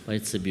 but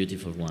it's a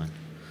beautiful one.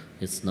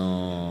 It's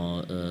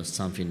not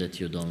something that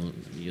you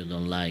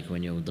don't like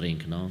when you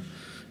drink. No,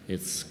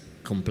 it's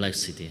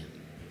complexity.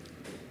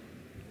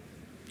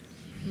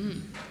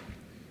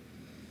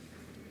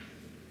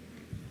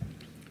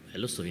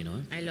 Bello sto vino,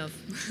 eh? I love.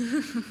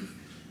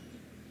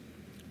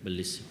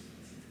 Bellissimo.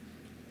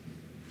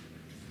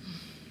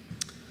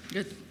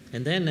 Good.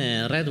 And then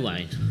red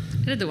wine.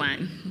 Red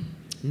wine.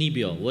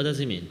 Nibbio, what does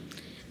it mean?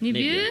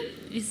 Nibieu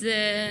is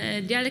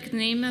a dialect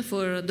name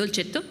for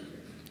dolcetto.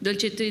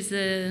 Dolcetto is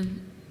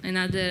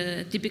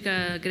another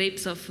typical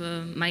grapes of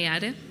my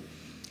area.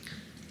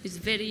 It's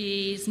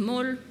very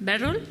small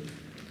barrel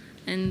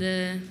and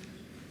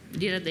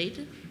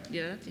diradati.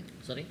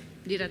 Sorry?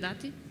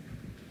 Diradati?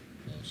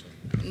 Non so.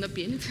 No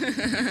pieni.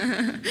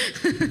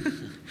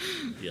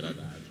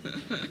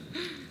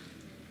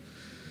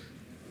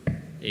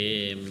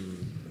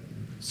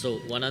 So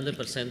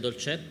 100%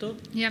 dolcetto.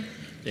 Yeah.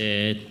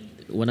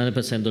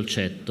 100%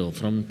 dolcetto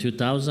from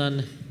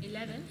 2011.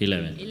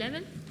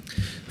 11?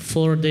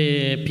 For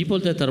the people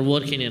that are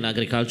working in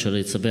agriculture,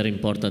 it's very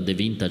important the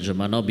vintage,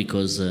 but not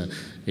because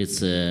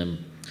it's a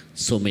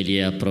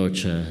sommelier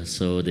approach.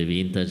 So the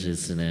vintage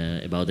is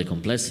about the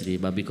complexity,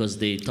 but because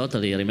they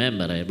totally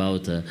remember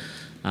about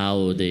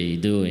how they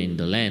do in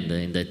the land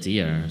in that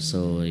year.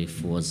 So if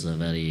it was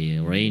very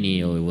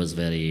rainy or it was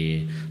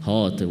very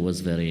hot, it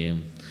was very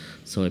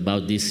so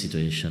about this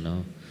situation.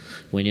 No?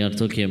 When you are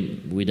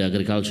talking with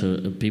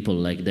agriculture people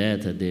like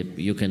that,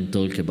 you can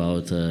talk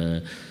about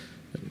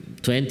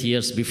 20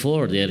 years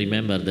before. They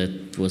remember that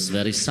it was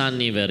very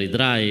sunny, very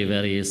dry,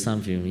 very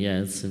something.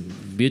 Yeah, it's a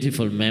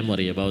beautiful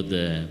memory about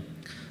the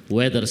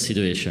weather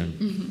situation.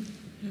 Mm-hmm.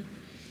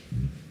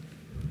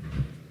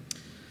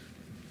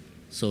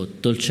 So,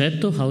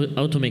 dolcetto,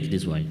 how to make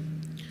this wine?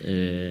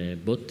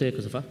 Botte,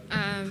 cosa fa?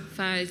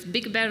 Fa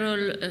big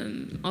barrel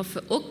of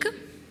oak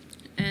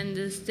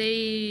and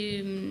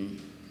stay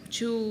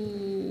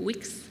 2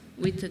 weeks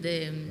with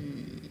the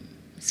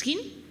skin.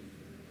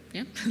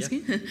 Yeah, Yeah.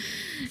 skin.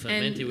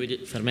 Fermented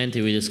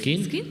with the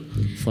skin? Skin.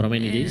 For how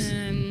many days?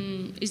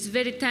 It's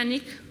very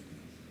tannic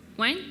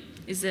wine.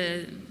 It's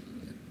a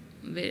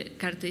very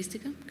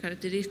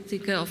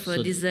characteristic of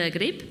So- this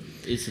grape.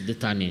 It's the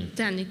tannin.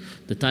 Tannic.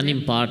 The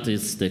tannin part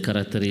is the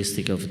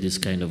characteristic of this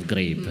kind of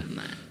grape.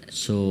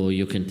 So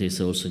you can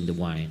taste also in the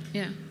wine.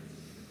 Yeah.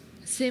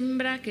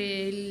 Sembra che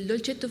il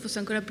dolcetto fosse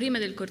ancora prima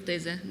del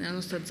cortese nella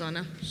nostra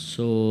zona.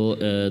 So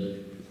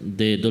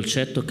the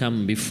dolcetto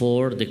come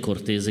before the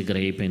Cortese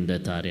grape in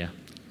that area.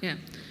 Yeah.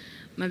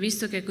 Ma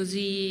visto che è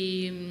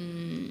così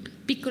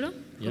piccolo,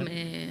 Yeah.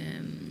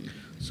 come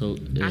So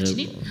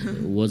Acidi.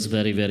 was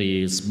very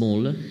very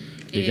small.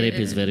 The grape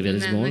is very very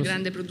non è small. una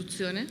grande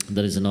produzione,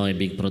 There is no a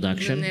big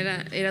production.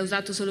 non era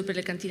usato solo per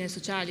le cantine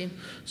sociali.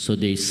 So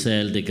they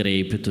sell the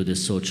grape to the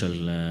social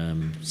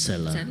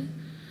seller.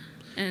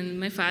 And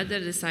my father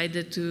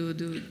decided to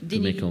do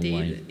make own the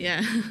wine.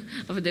 yeah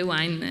of the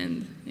wine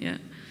and yeah.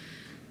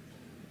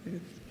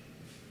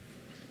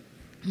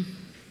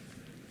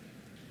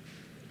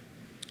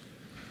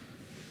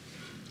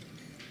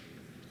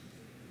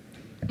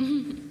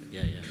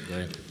 Yeah, go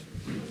ahead.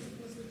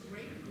 Was the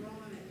grape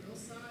grown at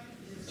hillside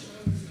and if so,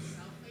 was it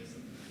south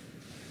facing?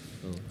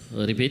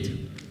 Oh, repeat.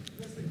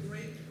 Was the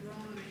grape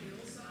grown at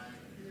hillside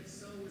and if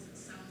so, was it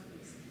south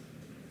facing?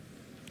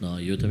 No,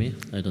 aiutami.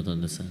 I don't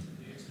understand.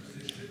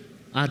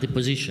 The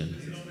position.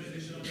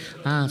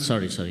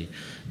 Sorry.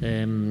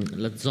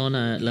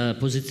 La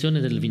posizione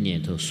del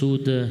vigneto,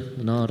 sud,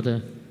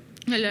 nord.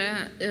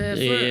 Allora,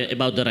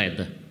 About the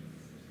red.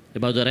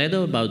 About the red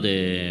or about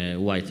the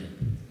white?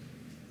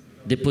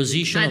 The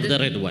position of the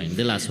red wine,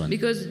 the last one.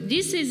 because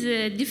this is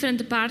a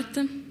different part,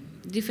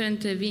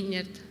 different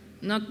vineyard,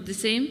 not the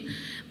same,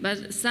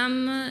 but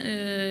some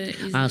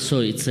is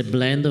So it's a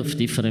blend of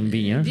different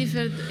vineyards.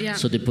 different. Yeah,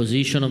 So the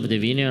position of the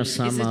vineyard,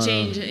 some it's a are,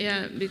 change.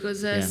 Yeah,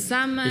 because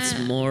some it's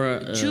more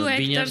 2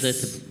 vineyards that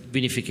hectares.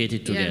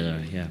 vinificated together.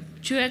 Yeah.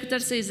 2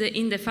 hectares is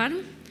in the farm,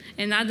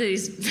 another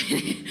is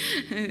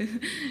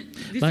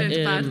But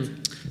different part.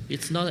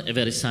 it's not a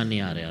very sunny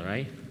area,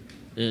 right?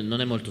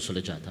 Non è molto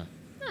soleggiata.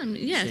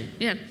 Yeah, Sì.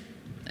 yeah.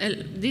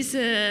 This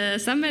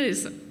summer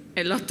is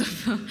a lot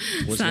of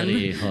Was sun.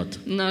 very hot.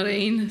 No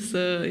rain,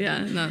 so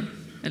yeah, no,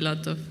 a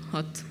lot of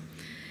hot.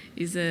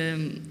 Is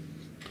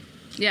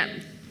yeah,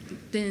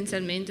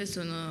 tendenzialmente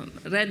sono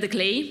red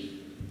clay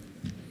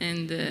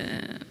and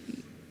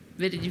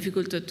very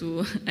difficult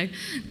to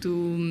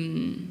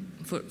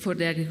for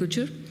the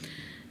agriculture.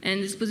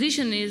 And this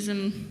position is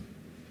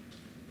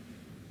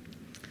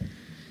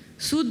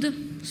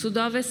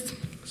sud-ovest,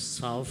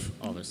 South,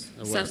 ovest,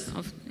 west. south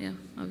of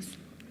ovest.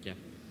 Yeah.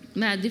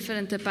 Ma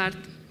different part,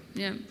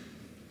 yeah.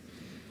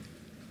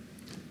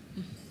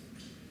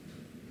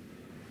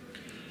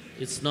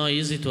 It's not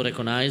easy to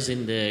recognize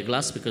in the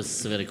glass because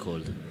it's very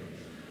cold.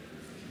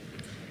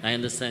 I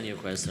understand your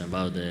question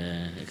about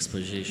the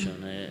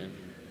exposition.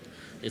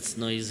 It's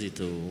not easy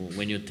to,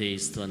 when you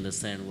taste, to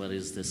understand what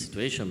is the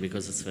situation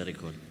because it's very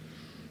cold.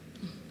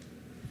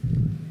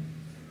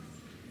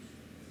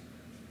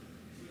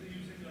 Were they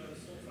using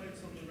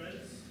sulfites on the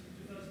reds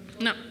in 2012?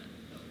 No,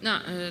 no,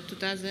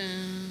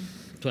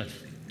 2012?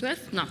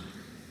 12. No,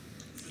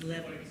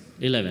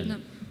 11. no,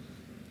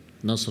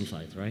 No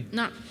sulfite, right?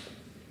 no.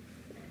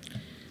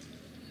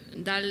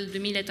 Dal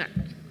 2003.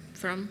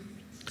 From?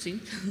 Sì.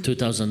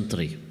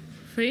 2003.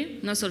 Free?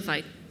 No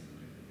sulfite.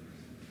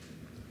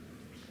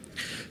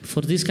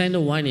 For this kind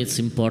of wine, it's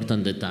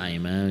important the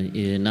time.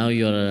 Now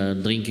you're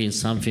drinking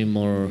something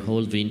more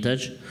old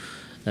vintage,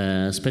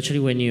 especially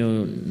when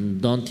you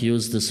don't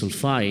use the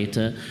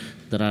sulfite.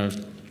 There are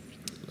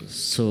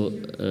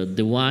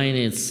the wine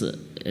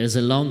has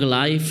a long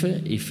life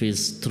if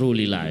it's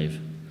truly live.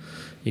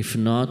 If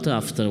not,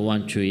 after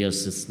 1-2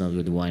 years, it's not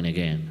good wine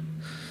again.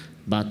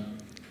 But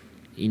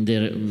in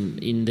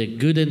the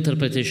good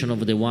interpretation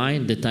of the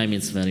wine, the time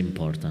is very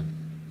important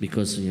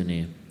because you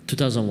need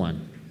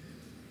 2001.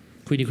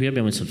 Quindi qui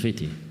abbiamo i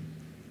solfiti.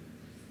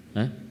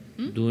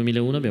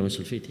 2001 abbiamo i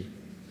solfiti.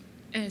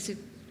 Sì.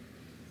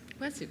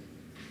 Qua sì.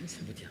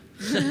 Vediamo.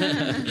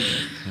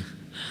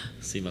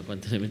 Sì, ma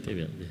quante ne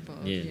mettevi?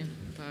 Pochi, Niente.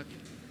 pochi.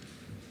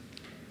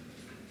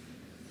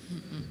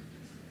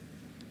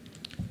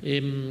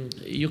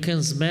 You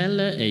can smell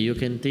and you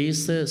can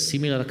taste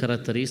similar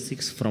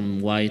characteristics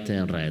from white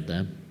and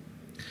red.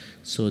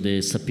 So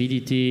the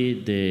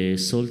sapidity, the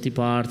salty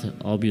part,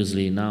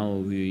 obviously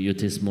now you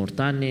taste more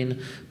tannin,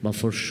 but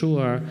for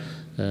sure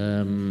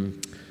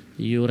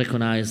you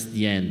recognize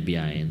the end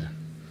behind.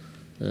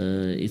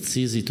 It's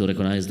easy to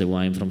recognize the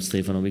wine from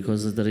Stefano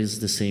because there is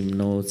the same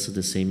notes,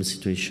 the same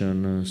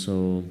situation.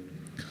 So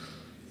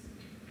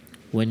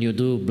when you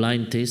do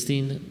blind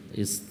tasting,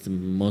 it's the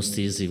most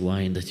easy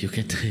wine that you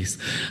can taste.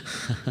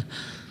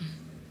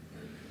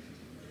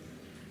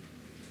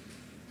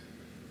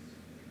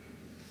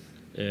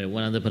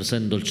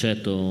 100%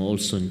 dolcetto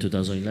also in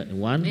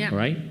 2001, Yeah.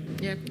 right?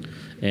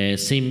 Yep.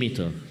 Same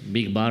meter,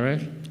 big barrel,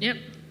 Yep.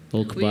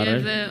 oak We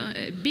barrel. have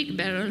a big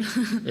barrel.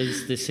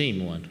 It's the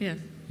same one. Yeah.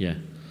 Yeah.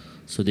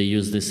 So they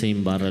use the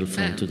same barrel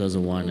from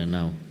 2001 and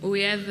now.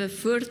 We have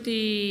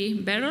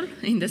 40 barrel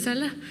in the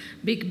cellar.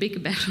 Big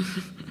barrel.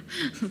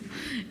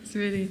 It's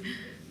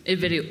a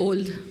very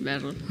old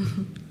barrel.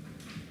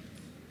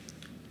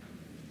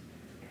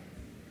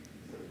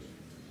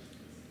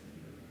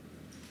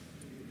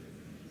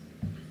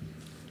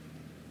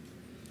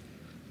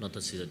 Nota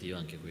ossidativa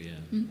anche qui è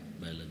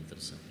bella,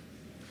 interessante.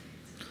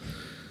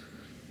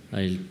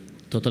 I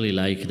totally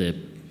like the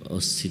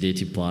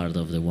oxidative part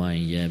of the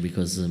wine, yeah,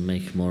 because it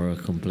make more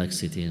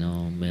complexity,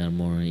 they are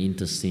more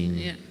interesting.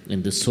 Yeah.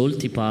 And the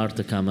salty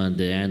part come at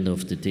the end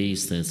of the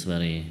taste. It's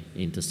very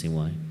interesting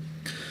wine.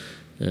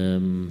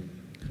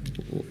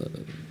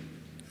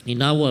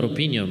 In our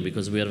opinion,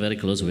 because we are very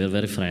close, we are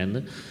very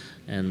friend,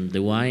 and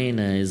the wine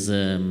is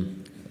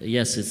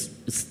yes,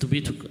 it's to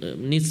be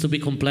needs to be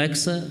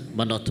complex,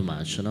 but not too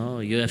much.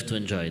 You have to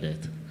enjoy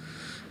that.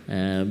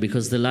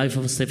 Because the life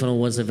of Stefano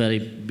was a very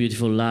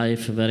beautiful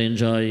life, very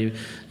enjoy,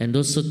 and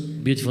also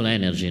beautiful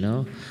energy,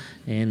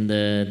 And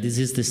this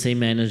is the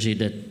same energy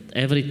that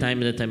every time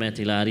that I'm at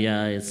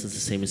Ilaria, it's the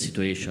same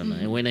situation.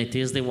 Mm-hmm. And when I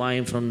taste the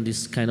wine from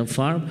this kind of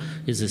farm,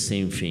 it's the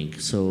same thing.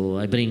 So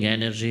I bring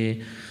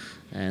energy,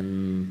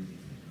 and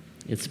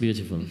it's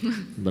beautiful.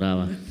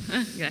 Brava.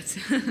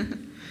 Grazie.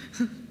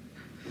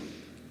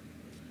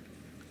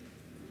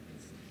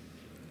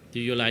 Do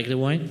you like the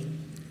wine?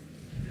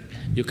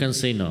 You can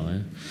say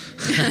no.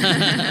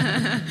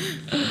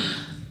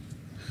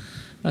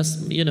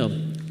 As you know,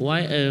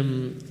 why?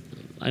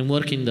 I'm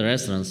working in the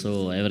restaurant,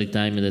 so every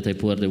time that I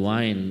pour the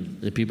wine,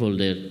 the people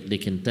they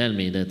can tell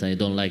me that I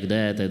don't like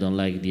that, I don't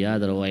like the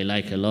other, or I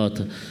like a lot.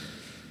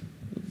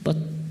 But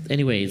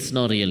anyway, it's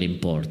not really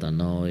important.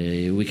 No,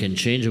 we can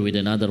change with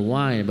another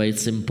wine, but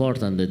it's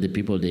important that the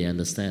people they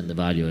understand the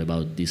value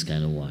about this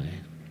kind of wine.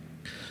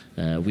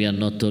 We are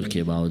not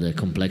talking about the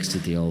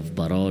complexity of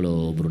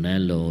Barolo or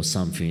Brunello or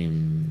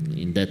something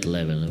in that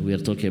level. We are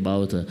talking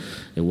about a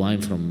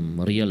wine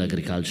from real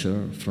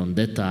agriculture, from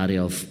that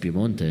area of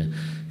Piemonte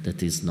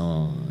that is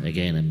not,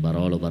 again, a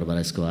Barolo,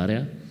 Barbaresco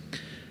area.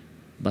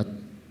 But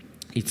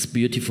it's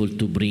beautiful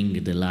to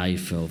bring the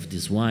life of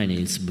this wine.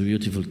 It's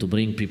beautiful to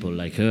bring people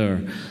like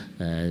her,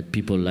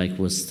 people like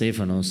was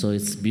Stefano. So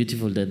it's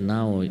beautiful that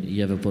now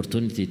you have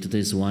opportunity to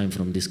taste wine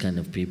from this kind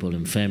of people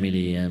and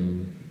family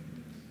and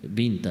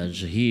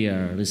vintage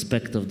here,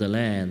 respect of the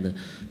land,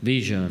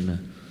 vision.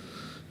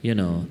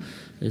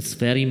 It's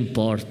very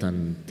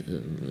important.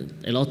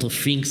 A lot of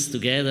things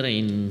together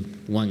in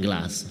one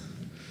glass.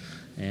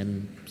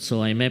 And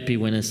so I'm happy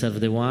when I serve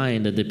the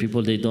wine that the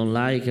people they don't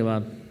like,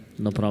 but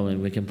no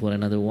problem, we can pour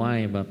another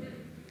wine. But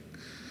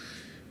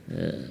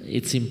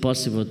it's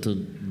impossible to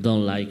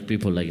don't like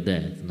people like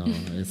that. No,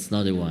 it's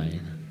not a wine.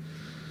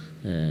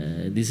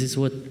 This is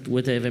what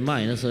I have in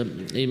mind. So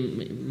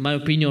in my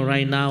opinion,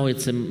 right now,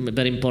 it's a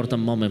very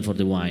important moment for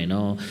the wine,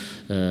 no?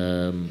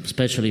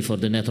 Especially for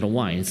the natural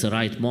wine. It's the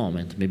right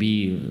moment.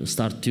 Maybe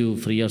start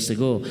 2-3 years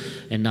ago,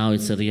 and now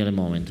it's a real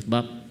moment.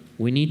 But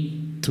we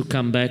need to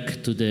come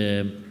back to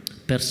the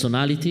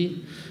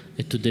personality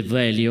and to the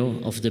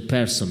value of the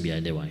person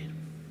behind the wine.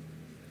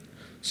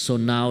 So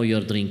now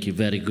you're drinking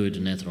very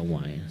good natural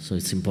wine. So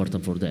it's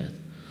important for that.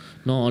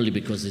 Not only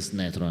because it's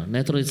natural.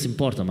 Natural is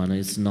important, but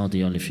it's not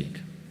the only thing.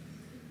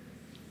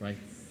 Right?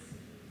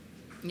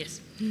 Yes.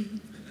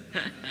 Elucidate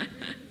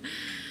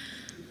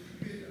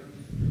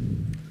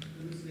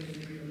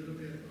maybe a little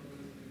bit on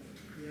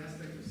the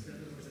aspect of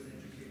Stefano as an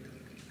educator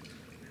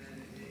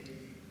and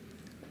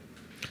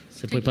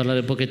Se puoi parlare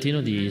un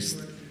pochettino di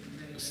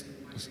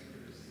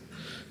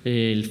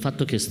il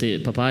fatto che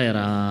papà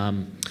era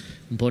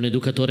un po' un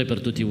educatore per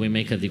tutti i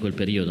winemaker di quel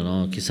periodo,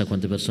 no? Chissà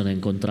quante persone ha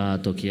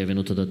incontrato, chi è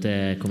venuto da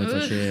te, come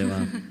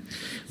faceva.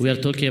 We are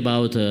talking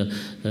about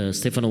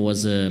Stefano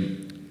was a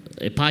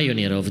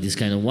pioneer of this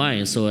kind of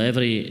wine, so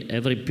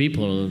every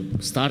people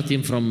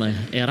starting from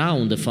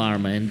around the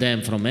farm and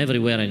then from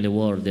everywhere in the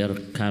world, they are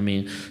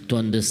coming to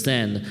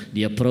understand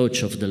the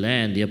approach of the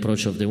land, the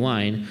approach of the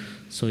wine.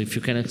 So if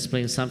you can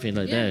explain something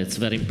like that, it's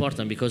very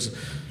important because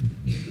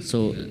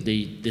so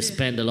they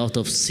spend a lot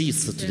of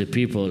seeds to the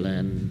people,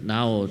 and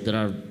now there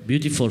are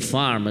beautiful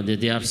farms that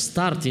they are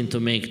starting to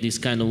make this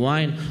kind of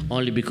wine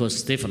only because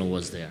Stefano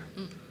was there.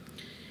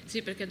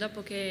 Sì, perché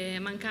dopo che è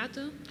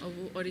mancato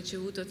ho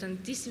ricevuto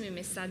tantissimi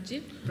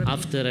messaggi.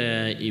 After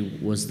he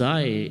was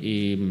died,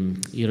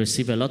 he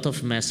received a lot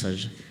of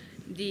message.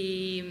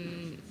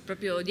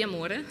 Proprio di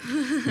amore.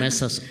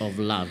 Message of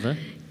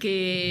love.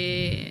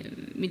 Che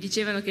mi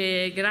dicevano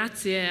che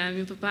grazie a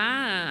mio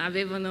papà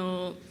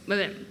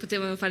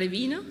potevano fare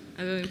vino,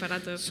 avevo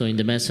imparato. So in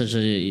the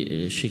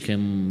message she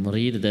can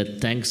read that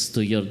thanks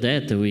to your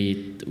dad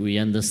we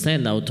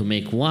understand how to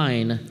make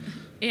wine.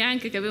 E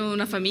anche che avevano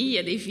una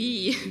famiglia, dei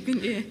figli.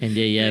 Quindi, and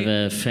they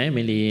have a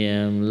family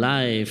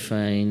life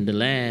in the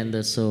land,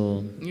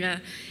 so... Yeah.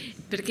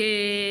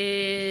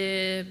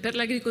 Perché per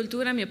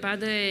l'agricoltura mio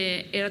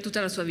padre era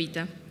tutta la sua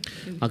vita.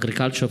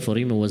 Agriculture for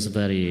him was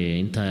very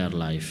entire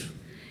life.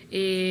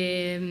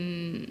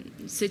 E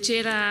se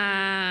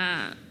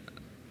c'era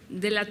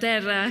della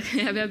terra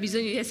che aveva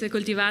bisogno di essere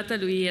coltivata,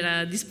 lui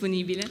era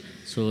disponibile.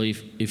 So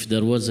if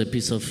there was a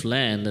piece of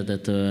land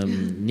that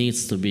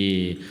needs to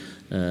be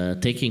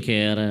taken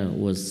care,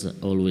 was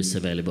always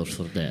available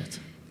for that.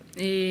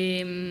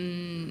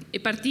 E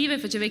partiva e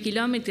faceva i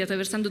chilometri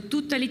attraversando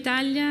tutta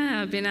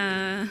l'Italia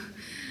appena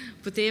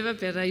poteva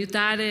per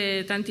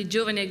aiutare tanti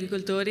giovani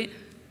agricoltori.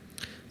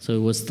 So he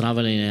was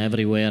traveling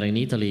everywhere in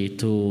Italy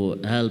to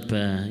help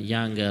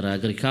younger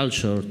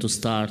agriculture to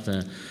start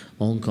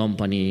own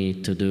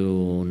company to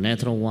do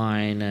natural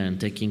wine and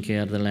taking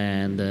care of the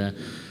land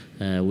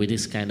with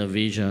this kind of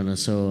vision.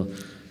 So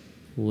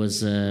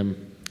was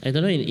I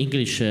don't know in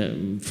English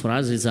for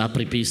us it's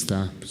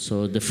apripista.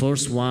 So the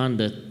first one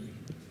that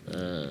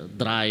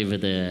drive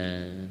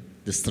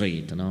the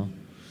street, no?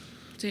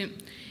 Sì.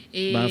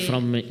 But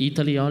from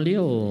Italy only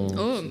or?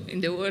 Oh, in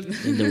the world.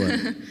 In the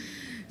world.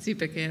 Sì,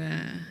 perché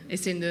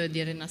essendo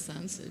di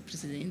Renaissance il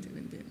presidente.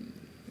 Quindi...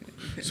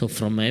 So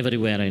from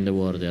everywhere in the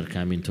world they are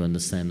coming to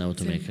understand how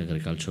to make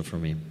agriculture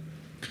from him.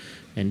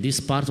 And this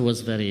part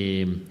was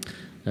very,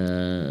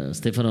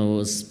 Stefano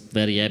was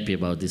very happy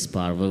about this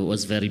part,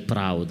 was very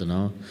proud,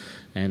 no?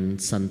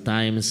 And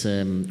sometimes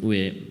when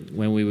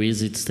we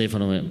visit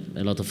Stefano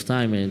a lot of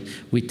time,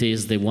 we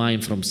taste the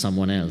wine from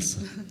someone else.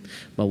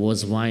 But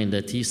was wine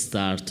that he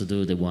started to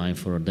do the wine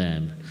for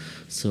them.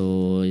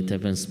 So it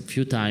happens a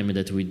few times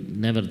that we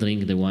never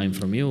drink the wine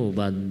from you,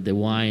 but the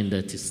wine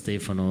that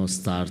Stefano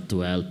started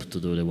to help to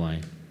do the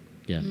wine.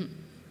 Yeah.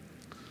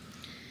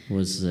 It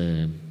was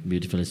a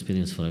beautiful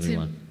experience for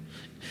everyone.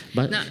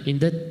 But no. in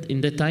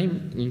that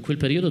time, in quel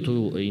periodo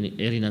tu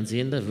eri in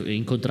azienda,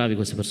 incontravi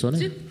queste persone?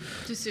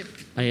 Sì.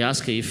 I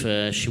asked if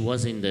she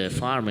was in the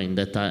farm in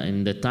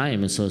that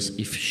time, so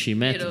if she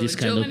met Ero this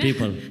kind giovane. of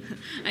people.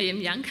 I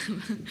am young.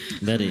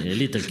 Very a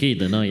little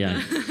kid, no?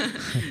 Yeah.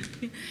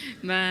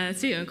 Ma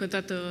sì, ho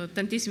incontrato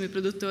tantissimi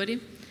produttori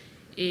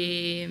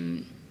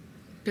e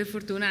per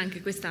fortuna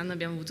anche quest'anno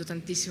abbiamo avuto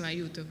tantissimo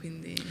aiuto,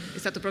 quindi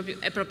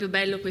è proprio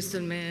bello questo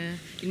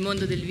il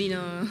mondo del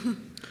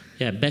vino.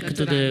 Yeah, back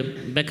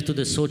to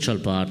the social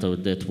part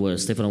of that where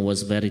Stefano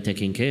was very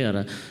taking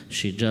care.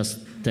 She just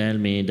tell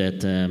me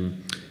that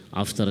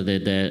after the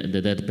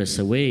dad passed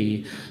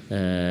away,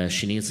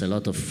 she needs a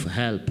lot of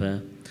help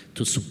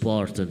to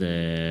support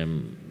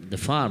the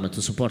farm,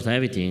 to support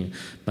everything.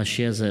 But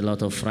she has a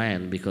lot of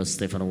friends because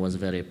Stefano was a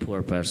very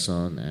poor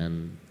person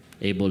and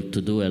able to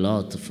do a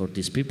lot for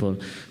these people.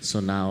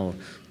 So now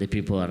the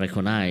people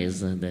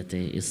recognize that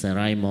it's the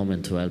right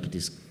moment to help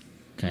this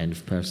kind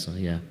of person.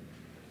 Yeah.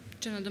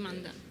 C'è una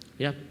domanda.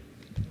 Yeah.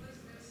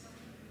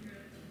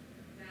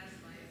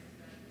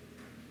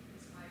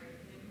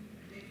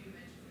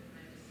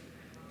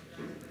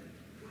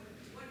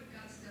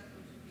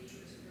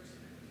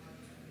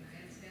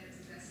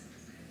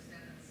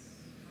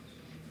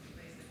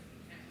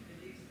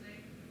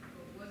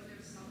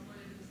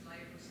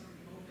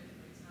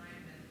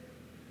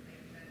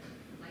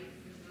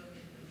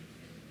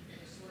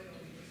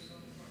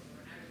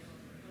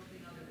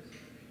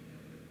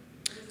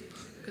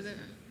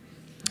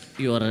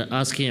 You are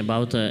asking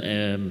about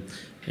a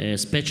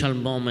special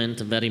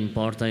moment very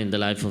important in the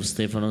life of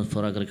Stefano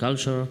for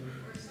agriculture.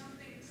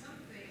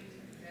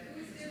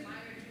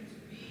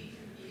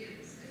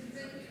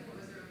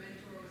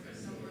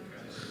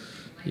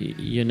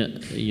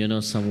 You know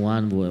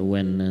someone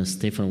when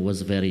Stefano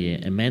was very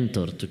a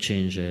mentor to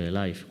change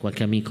life.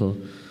 Qualche amico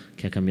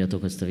che ha cambiato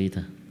questa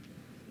vita?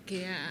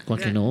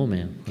 Qualche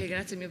nome? Che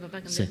grazie a mio papà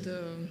ha Sì.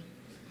 cambiato.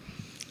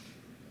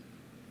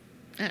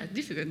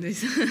 Difficult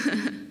this.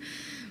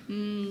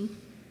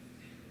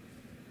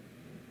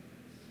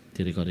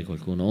 Ti ricordi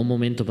qualcuno? O un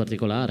momento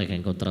particolare che hai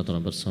incontrato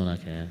una persona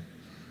che...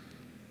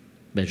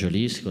 Beh,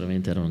 Jolie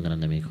sicuramente era un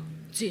grande amico.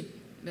 Sì,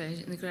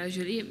 Nicola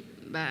Jolie,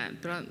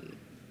 però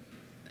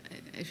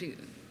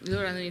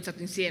loro hanno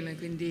iniziato insieme,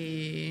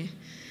 quindi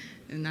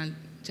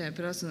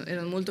però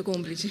erano molto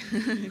complici.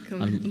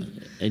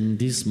 In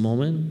this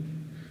moment,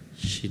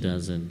 she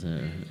doesn't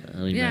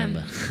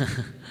remember.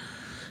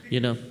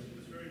 You know? It was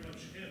very much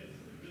him.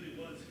 It really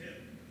was him,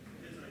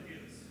 his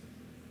ideas.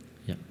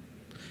 Yeah.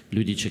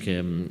 Lui dice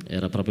che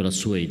era proprio la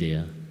sua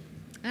idea.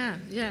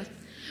 Yeah.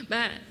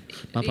 Ma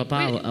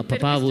papà ha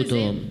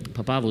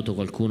avuto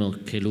qualcuno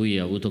che lui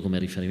ha avuto come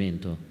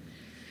riferimento?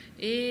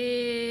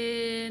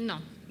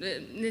 No,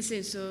 nel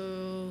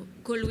senso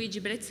con Luigi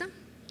Brezza,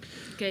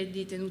 che è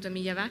di Tenuta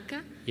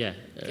Migliavacca. Yeah.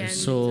 Che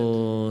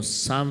So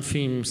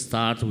something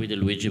start with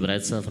Luigi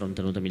Brezza from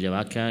Tenuta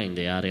Migliavacca in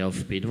the area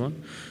of Piedmont.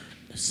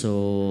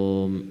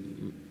 So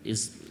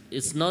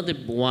it's not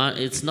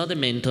a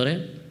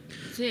mentore.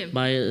 Sì.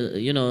 But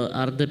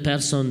are the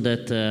person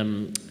that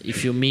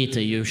if you meet,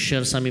 you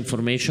share some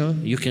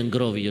information, you can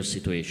grow your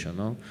situation,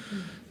 no?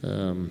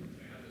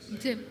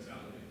 Sì.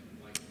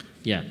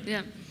 Yeah.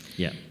 Yeah.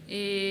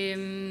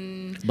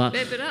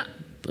 Però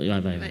Vai.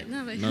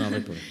 No, vai. No,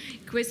 vai pure.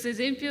 Questo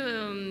esempio,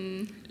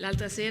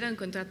 l'altra sera ho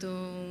incontrato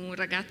un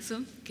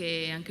ragazzo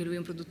che anche lui è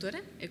un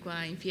produttore, è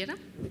qua in fiera.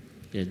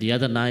 Yeah, the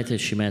other night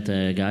she met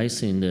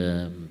guys in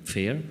the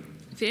fair.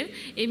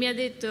 E mi ha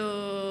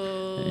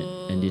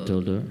detto... And he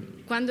told her.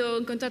 Quando ho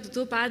incontrato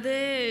tuo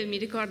padre, mi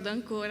ricordo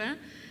ancora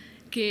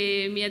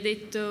che mi ha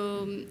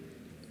detto,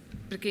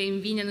 perché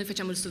in vigna noi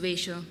facciamo il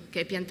sovescio,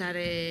 che è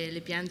piantare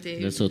le piante.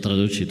 Adesso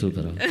traduci tu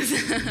però.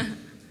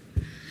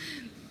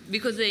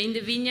 Because in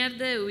the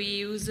vineyard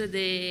we use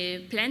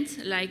the plants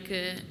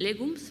like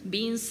legumes,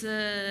 beans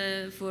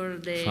for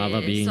the Fava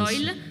beans.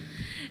 soil.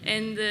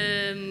 And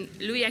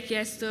lui ha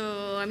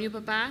chiesto a mio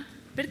papà,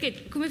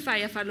 perché come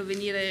fai a farlo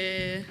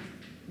venire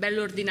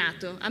bello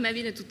ordinato? A me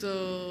viene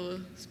tutto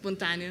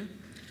spontaneo.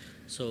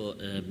 So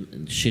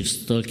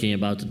she's talking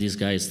about this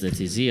guy that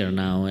is here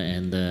now,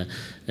 and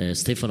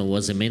Stefano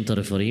was a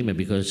mentor for him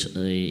because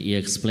he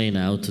explained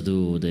how to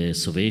do the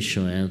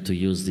sovation and to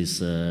use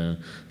this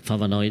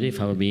fava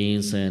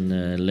beans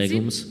and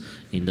legumes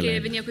in the Che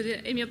land. veniva così.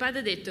 E mio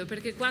padre ha detto,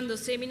 perché quando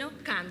semino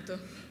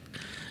canto.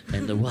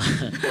 And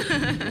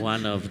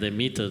one of the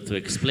methods to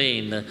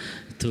explain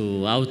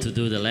to how to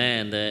do the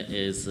land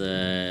is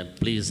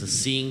please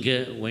sing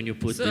when you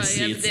put So the I have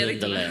seeds the in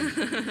the land.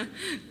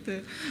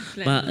 The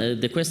plant.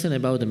 But the question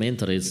about the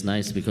mentor is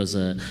nice because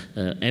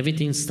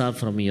everything starts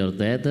from your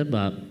dad,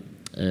 but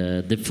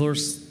the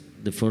first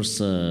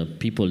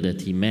people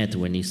that he met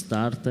when he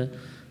started,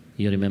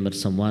 you remember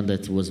someone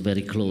that was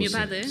very close? Mio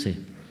padre? Sì.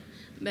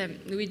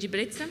 Luigi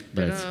Brezza,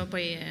 però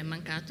poi è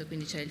mancato,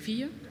 quindi c'è il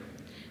figlio.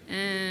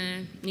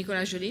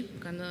 Nicola Jolie,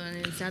 quando ha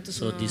iniziato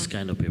So this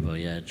kind of people,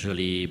 yeah,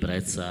 Jolie,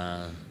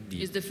 Brezza.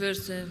 is the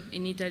first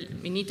in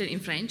Italy, in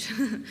French,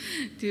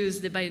 to use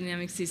the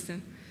biodynamic system.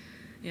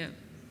 Yeah.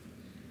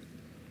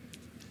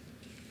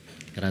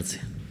 Grazie.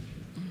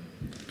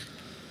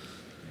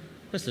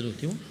 Questo è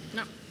l'ultimo?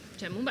 No,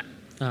 c'è Mumba.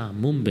 Ah,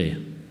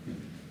 Mumbe.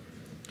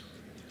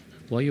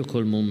 Why you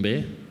call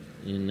Mumbe?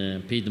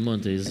 In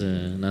Piedmont is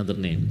another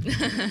name.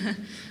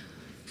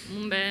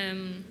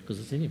 Mumbe,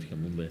 Cosa significa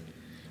Mumbe?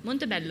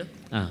 Montebello.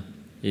 Ah,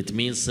 it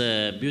means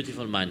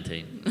beautiful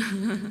mountain.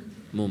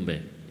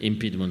 Mumbe, in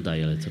Piedmont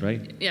dialect,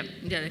 right? Yeah,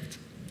 dialect.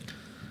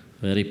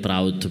 Very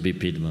proud to be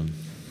Piedmont.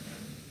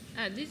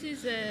 This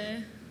is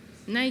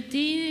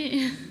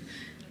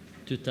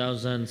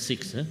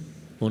 2006, eh?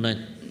 O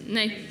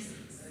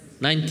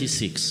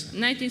 96.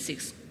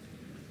 96.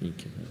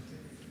 Minchia.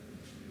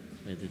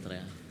 23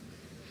 anni.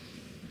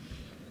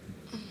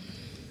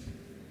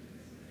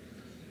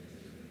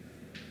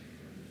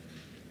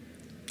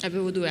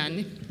 Avevo 2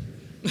 anni.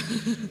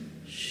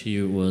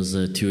 She was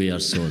 2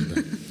 years old.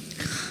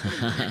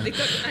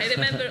 Because I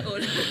remember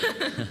all.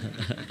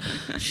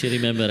 She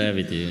remember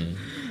everything.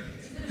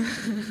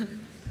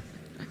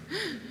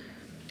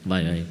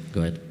 Vai,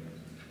 go ahead.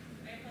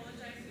 I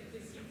apologize if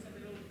this seems a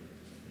little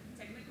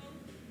technical.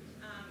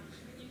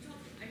 Can you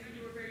talk, I know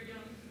you were very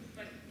young,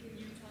 but can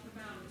you talk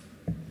about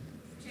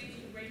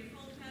changing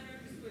rainfall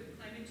patterns with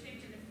climate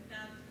change and if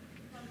that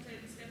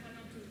prompted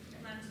Stefano to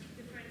plant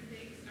different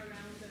things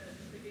around the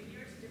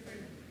vineyards,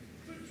 different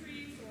fruit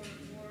trees or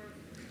more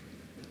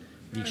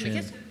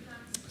Dice,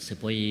 Se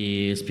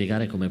puoi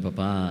spiegare come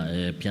papà,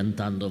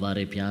 piantando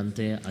varie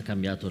piante, ha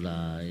cambiato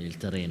il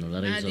terreno, l'ha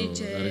reso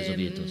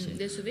lieto. Sì.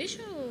 Del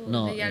suvecio o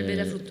No, degli alberi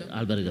da frutto?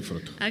 alberi da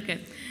frutto. Ok.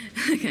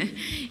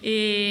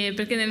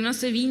 Perché nelle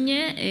nostre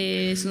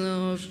vigne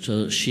sono...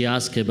 So she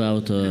asked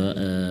about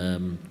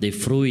the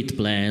fruit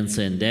plants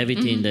and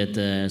everything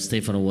that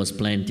Stefano was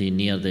planting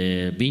near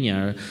the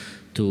vineyard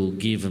to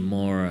give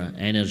more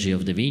energy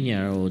of the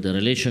vineyard, or the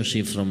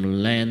relationship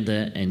from land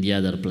and the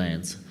other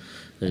plants.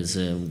 Is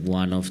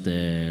one of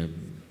the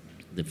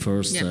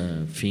first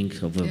thing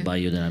of a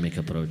biodynamic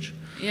approach.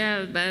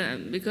 Yeah,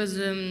 but because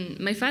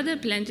my father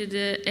planted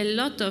a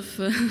lot of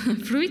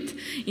fruit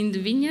in the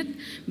vineyard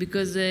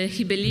because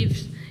he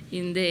believes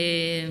in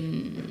the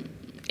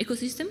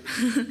ecosystem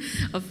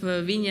of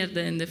vineyard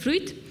and the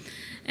fruit.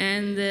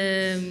 And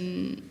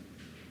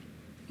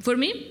for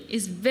me,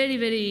 it's very,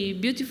 very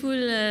beautiful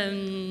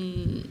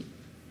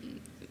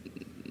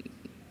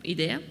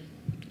idea.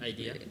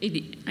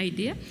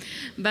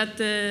 But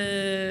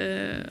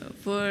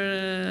for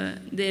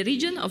the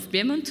region of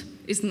Piedmont,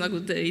 it's not a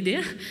good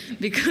idea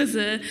because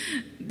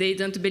they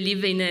don't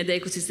believe in the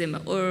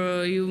ecosystem.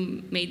 Or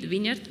you made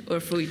vineyard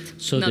or fruit,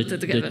 So not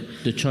together.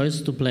 the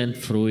choice to plant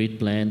fruit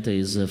plant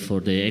is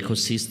for the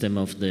ecosystem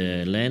of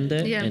the land,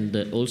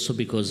 and also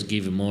because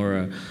give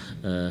more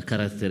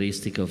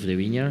characteristic of the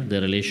vineyard,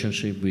 the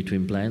relationship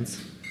between plants.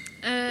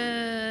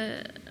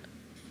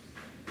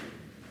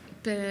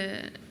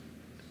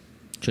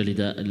 Cioè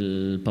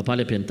il papà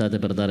le piantate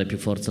per dare più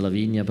forza alla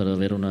vigna, per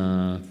avere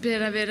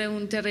per avere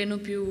un terreno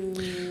più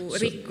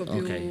ricco,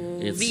 più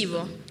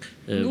vivo.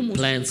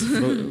 Plants,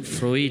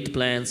 fruit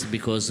plants,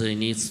 because it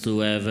needs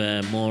to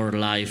have more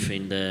life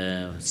in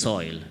the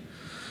soil.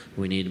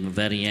 We need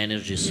very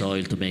energy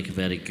soil to make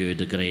very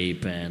good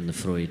grape and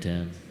fruit.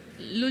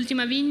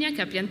 L'ultima vigna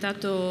che ha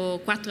piantato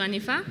 4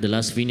 anni fa. The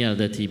last vineyard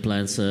that he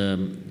plants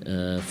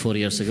 4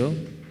 years ago.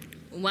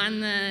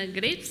 One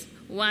grapes.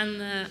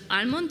 One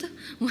almond,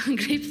 one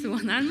grapes,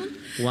 one almond.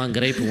 One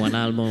grape, one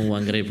almond,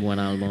 one grape, one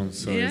almond.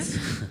 So e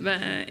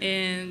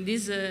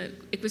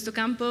questo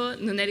campo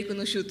non è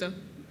riconosciuto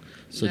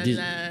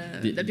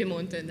dal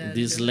Piemonte.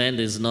 This land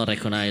is not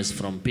recognized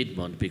from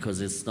Piedmont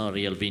because it's not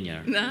real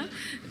vineyard. No?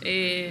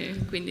 E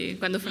quindi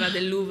quando farà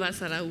dell'uva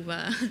sarà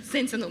uva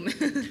senza nome.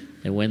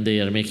 And when they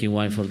are making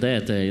wine for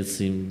that,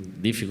 it's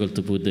difficult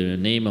to put the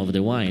name of the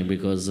wine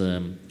because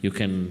you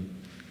can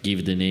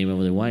give the name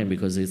of the wine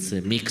because it's a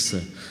mixed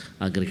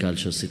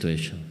agricultural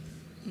situation.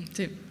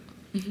 Sì.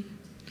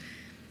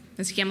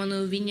 Si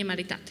chiamano vigne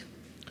maritate,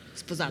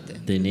 sposate.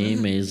 The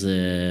name is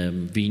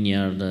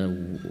vineyard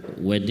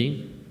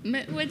wedding.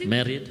 Wedding?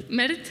 Married.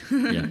 Married?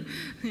 Yeah.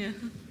 Yeah.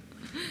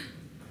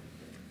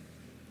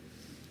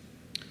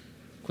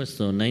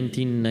 Questo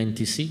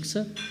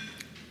 1996.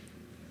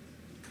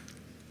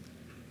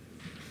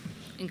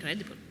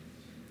 Incredible.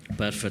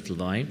 Perfect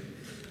wine.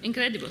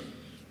 Incredible.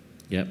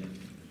 Yep.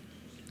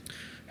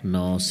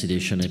 No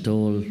oxidation at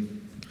all.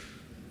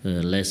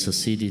 Less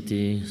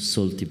acidity,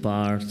 salty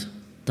part,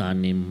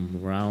 tannin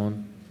round,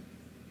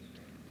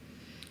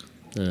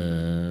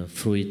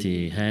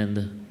 fruity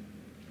hand.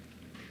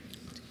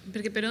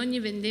 Perché per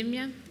ogni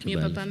vendemmia mio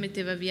papà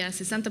metteva via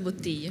 60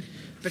 bottiglie,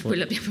 per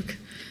quella abbiamo...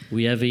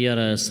 We have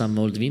here some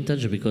old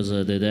vintage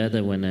because the dad,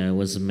 when I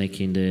was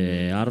making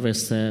the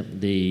harvest,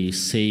 they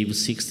save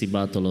 60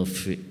 bottles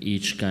of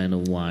each kind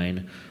of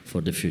wine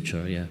for the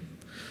future,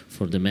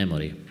 for the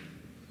memory.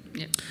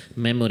 Yeah.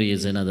 Memory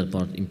is another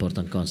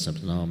important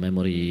concept. No,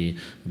 memory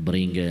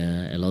bring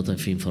a lot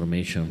of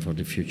information for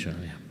the future.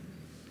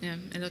 Yeah,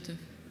 a lot of,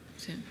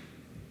 sì.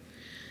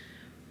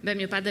 Beh,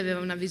 mio padre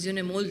aveva una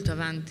visione molto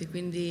avanti,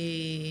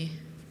 quindi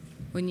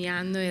ogni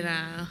anno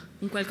era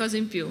un qualcosa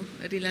in più,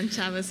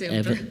 rilanciava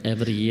sempre.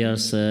 Every year,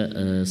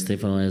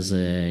 Stefano has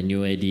a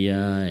new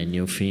idea, a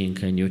new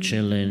thing, a new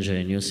challenge,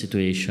 a new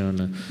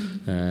situation.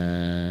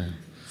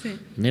 Sì.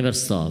 Never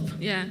stop.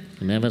 Yeah.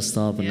 Never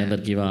stop,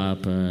 never give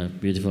up.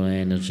 Beautiful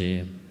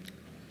energy.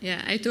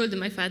 Yeah, I told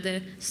my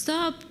father,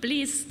 stop,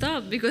 please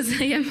stop, because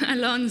I am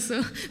alone,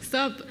 so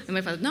stop. And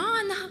my father, no,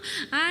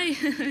 I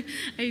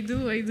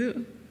do. I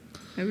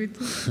will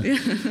do. Yeah.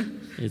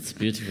 It's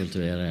beautiful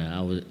to hear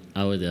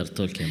how they are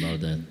talking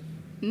about that.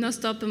 No,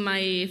 stop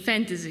my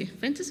fantasy.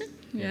 Fantasy?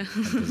 Yeah.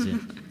 Fantasy.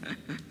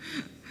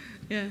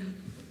 Yeah.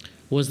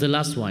 Was the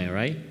last wine,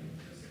 right?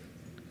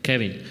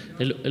 Kevin,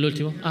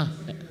 l'ultimo? Ah.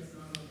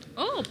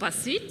 Oh,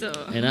 passito.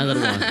 Another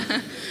one.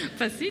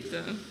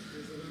 Passito.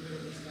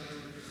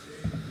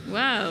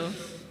 Wow.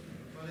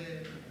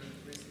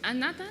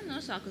 Annata? Non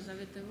lo so cosa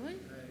avete voi.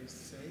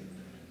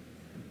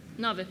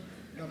 9.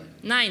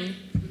 9.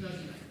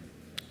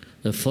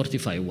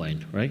 45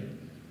 wine, right?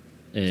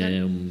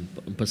 Un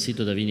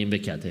passito da vini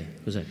invecchiate.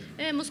 Cos'è?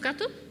 È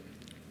moscato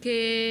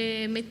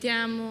che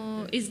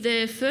mettiamo is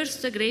the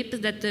first grape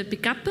that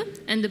pick up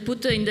and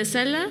put in the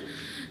cellar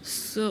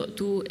so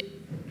to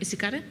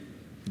essiccare.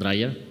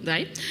 Dryer.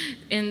 Dry.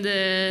 And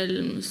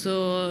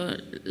so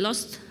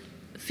lost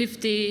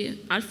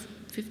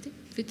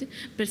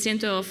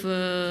 50% of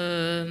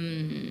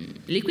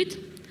liquid.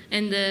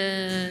 And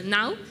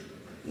now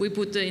we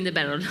put in the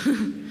barrel.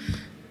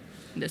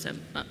 That's no.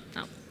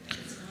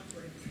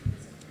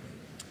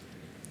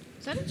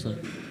 Sorry? So,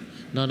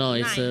 no,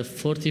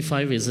 it's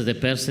 45 is the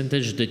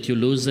percentage that you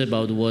lose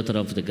about water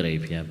of the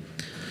grape, yeah.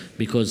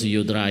 Because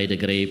you dry the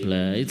grape,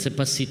 it's a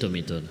passito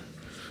method.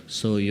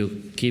 So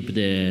you keep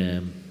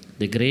the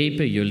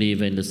grape, you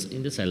leave in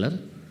the cellar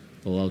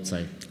or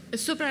outside?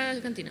 Sopra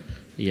la cantina.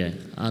 Yeah,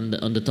 and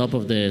on the top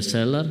of the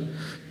cellar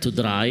to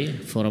dry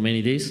for how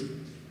many days?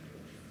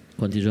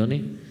 Quanti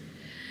giorni?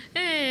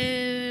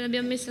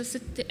 L'abbiamo messa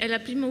è la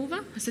prima uva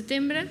a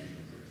settembre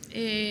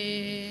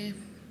e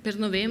per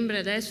novembre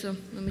adesso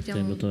lo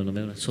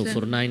mettiamo. So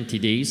for 90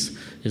 days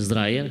it's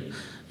drier,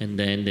 and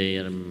then they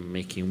are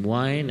making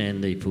wine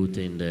and they put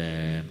in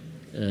the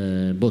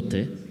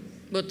botte.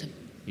 Botte.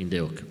 In the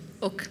oak.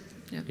 Oak.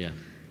 Yeah.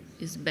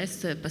 It's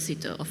best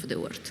passito of the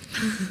world.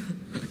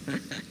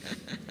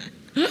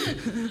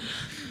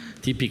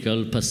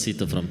 Typical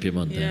passito from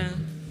Piemonte. Yeah.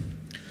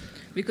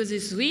 Because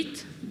it's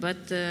sweet,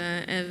 but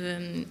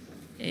have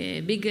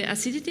a big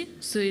acidity,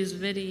 so it's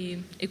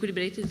very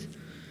equilibrated.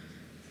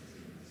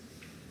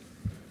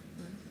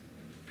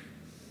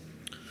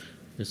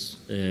 It's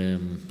a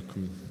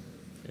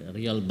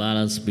real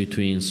balance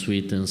between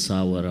sweet and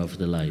sour of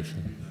the life.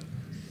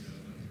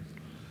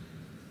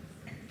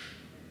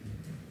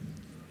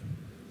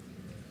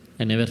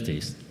 I never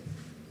taste.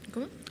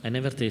 Come? I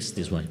never taste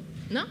this wine.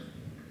 No?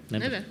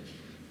 Never.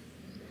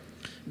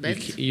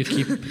 Bad. You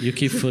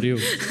keep for you.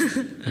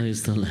 I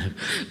still have.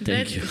 Thank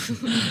Bad. you.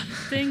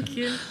 Thank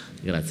you.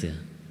 Grazie.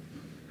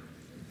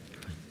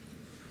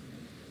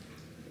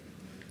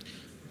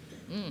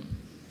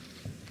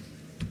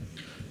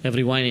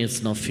 Every wine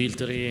is no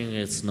filtering,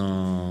 it's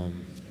no,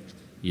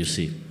 you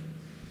see.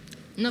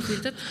 No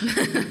filter.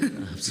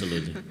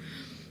 Absolutely.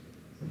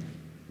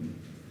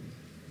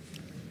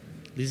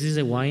 This is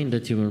a wine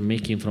that you were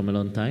making from a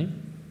long time?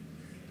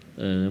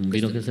 Un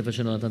vino che stai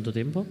facendo da tanto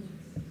tempo?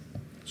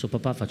 Suo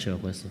papà faceva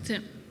questo? Sì.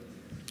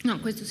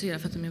 No, questo sì l'ha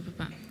fatto mio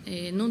papà.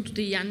 E non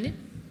tutti gli anni,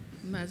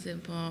 in base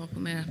un po'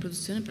 come la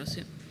produzione, però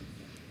sì.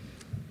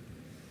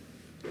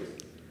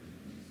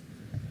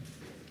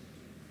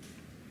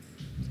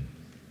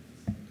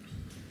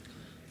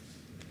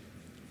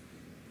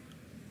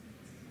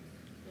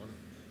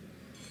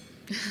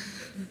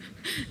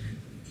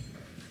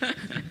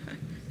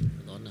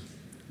 Madonna,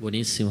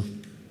 buonissimo.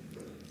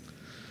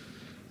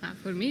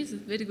 For me it's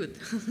very good.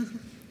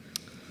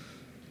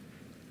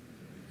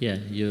 Yeah,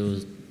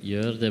 you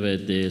heard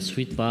about the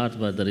sweet part,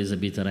 but there is a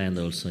bitter end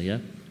also, yeah?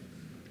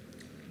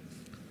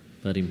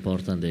 Very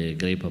important, the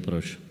grape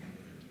approach.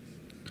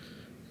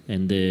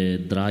 And the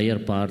drier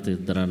part,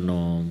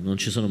 non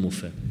ci sono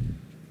muffe.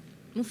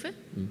 Muffe?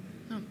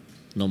 No.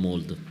 No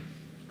mold.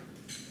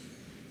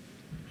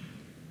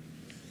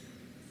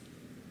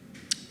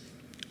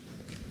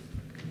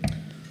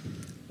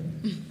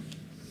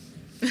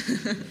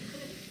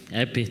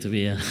 Happy to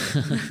be here.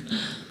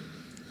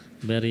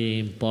 Very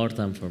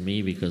important for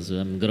me because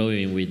I'm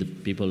growing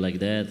with people like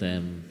that,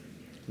 and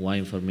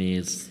wine for me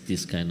is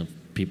this kind of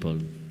people.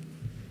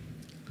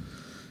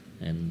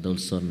 And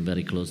also I'm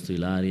very close to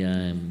Ilaria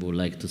and would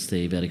like to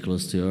stay very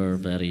close to her,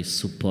 very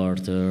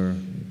support her.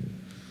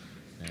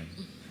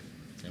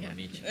 Siamo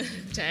amici.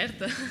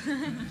 Certo.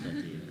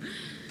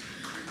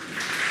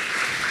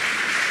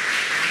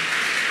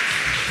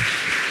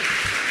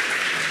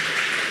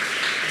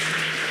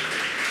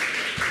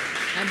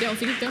 Abbiamo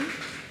finito?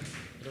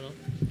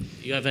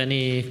 You have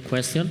any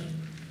question?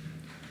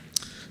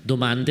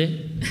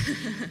 Domande?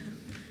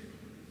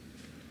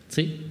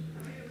 Sì?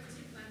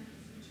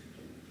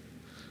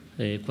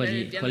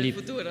 Quali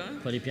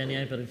piani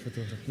hai per il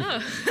futuro?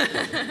 Oh.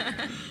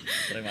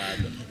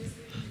 Prevado.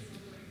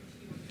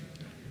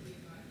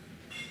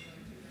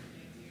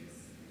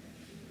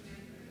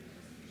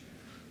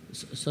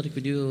 Sorry,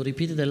 could you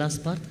repeat the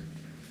last part?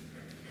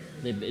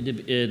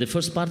 The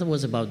first part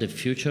was about the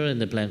future and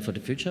the plan for the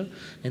future,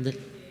 and the...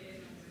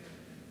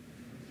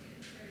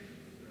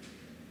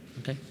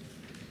 Ok.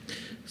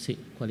 Sì,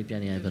 quali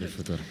piani hai per il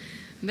futuro?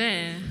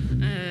 Beh,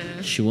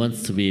 She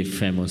wants to be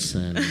famous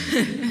and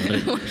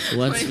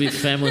wants to be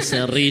famous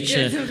and reach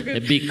a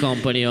big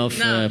company of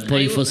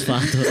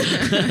polyphosphato.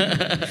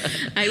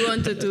 I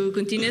want to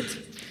continue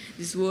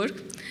this work,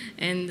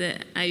 and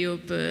I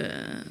hope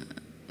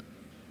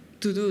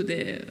to do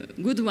the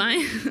good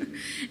wine,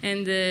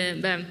 and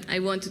I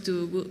want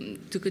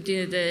to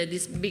continue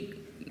this big,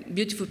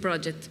 beautiful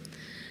project.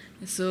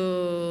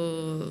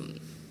 So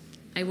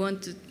I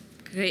want to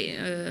create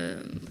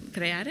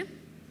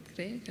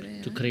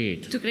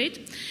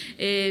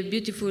a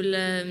beautiful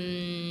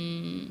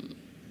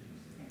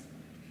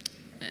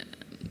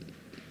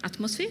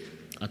Atmosphere.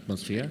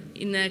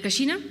 in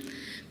Cascina,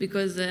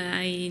 because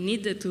I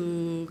need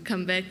to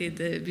come back with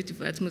a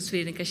beautiful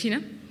atmosphere in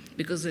Cascina,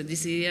 because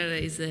this year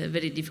is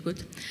very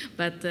difficult.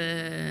 But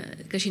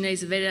Cascina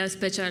is a very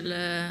special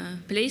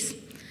place,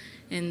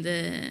 and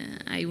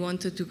I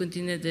want to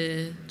continue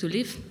to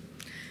live.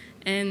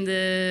 And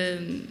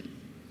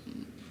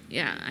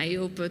I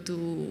hope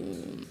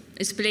to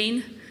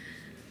explain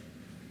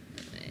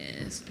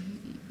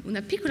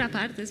una piccola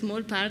parte,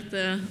 small part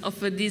of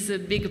this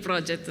big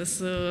project.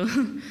 So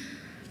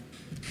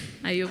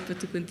I hope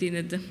to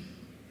continue.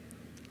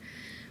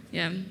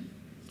 Yeah,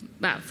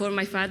 but for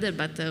my father,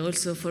 but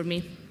also for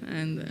me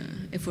and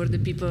for the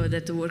people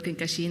that work in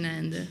Cascina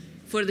and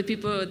for the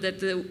people that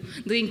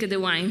drink the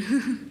wine.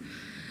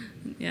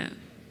 Yeah.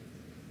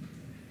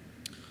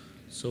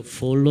 So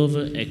follow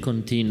and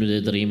continue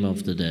the dream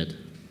of the dead.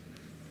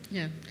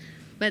 Yeah.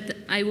 But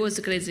I was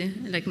crazy,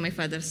 like my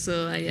father,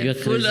 so I You're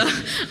am full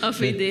crazy.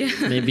 of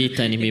ideas. Maybe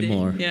tiny bit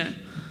more. Yeah.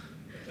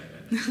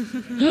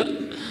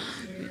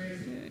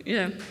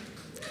 Yeah.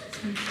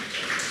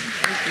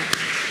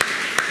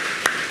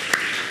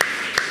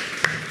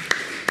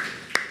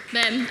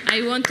 Then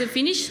I want to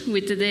finish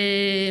with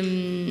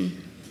the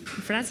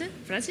phrases?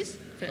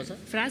 Cosa?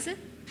 Phrase?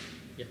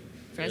 Yeah.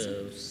 Phrase?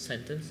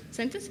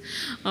 Sentence.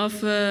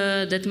 Of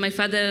that my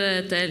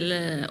father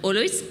tell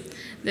always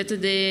that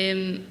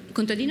the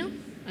contadino,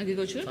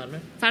 agriculture,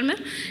 farmer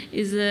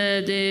is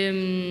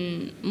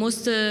the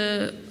most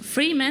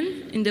free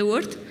man in the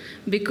world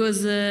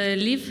because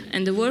live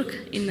and work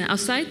in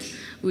outside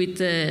with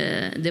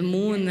the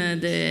moon,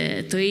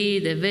 the tree,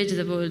 the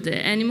vegetable, the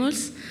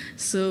animals.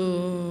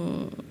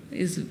 So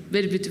it's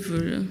very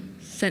beautiful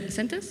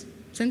sentence,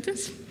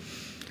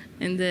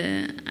 and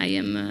I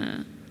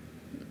am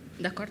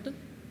d'accordo.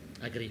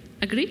 Agree.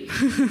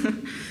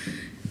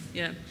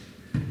 Yeah.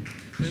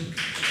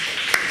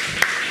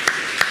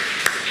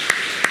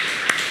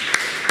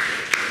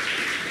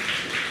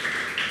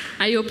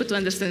 I hope to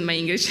understand my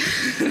English.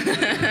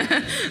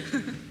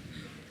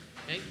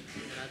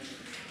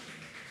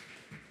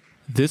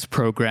 This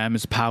program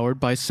is powered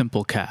by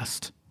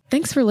Simplecast.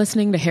 Thanks for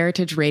listening to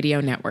Heritage Radio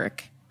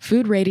Network,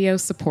 food radio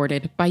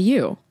supported by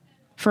you.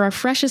 For our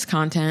freshest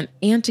content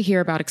and to hear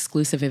about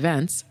exclusive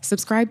events,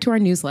 subscribe to our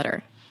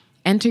newsletter.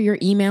 Enter your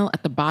email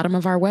at the bottom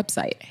of our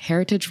website,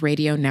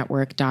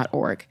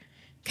 heritageradionetwork.org.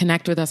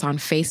 Connect with us on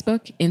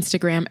Facebook,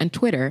 Instagram, and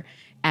Twitter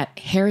at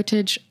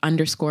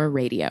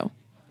heritage_radio.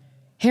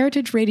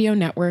 Heritage Radio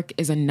Network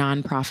is a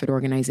nonprofit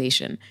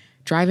organization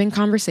driving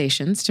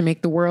conversations to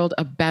make the world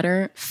a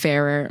better,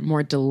 fairer,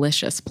 more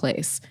delicious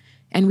place.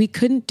 And we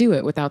couldn't do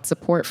it without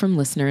support from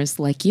listeners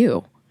like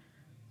you.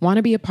 Want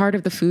to be a part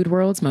of the food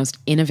world's most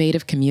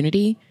innovative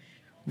community?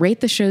 Rate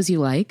the shows you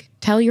like,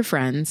 tell your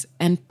friends,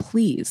 and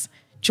please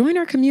join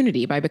our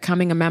community by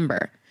becoming a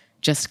member.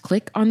 Just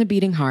click on the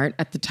beating heart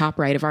at the top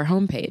right of our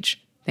homepage.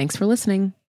 Thanks for listening.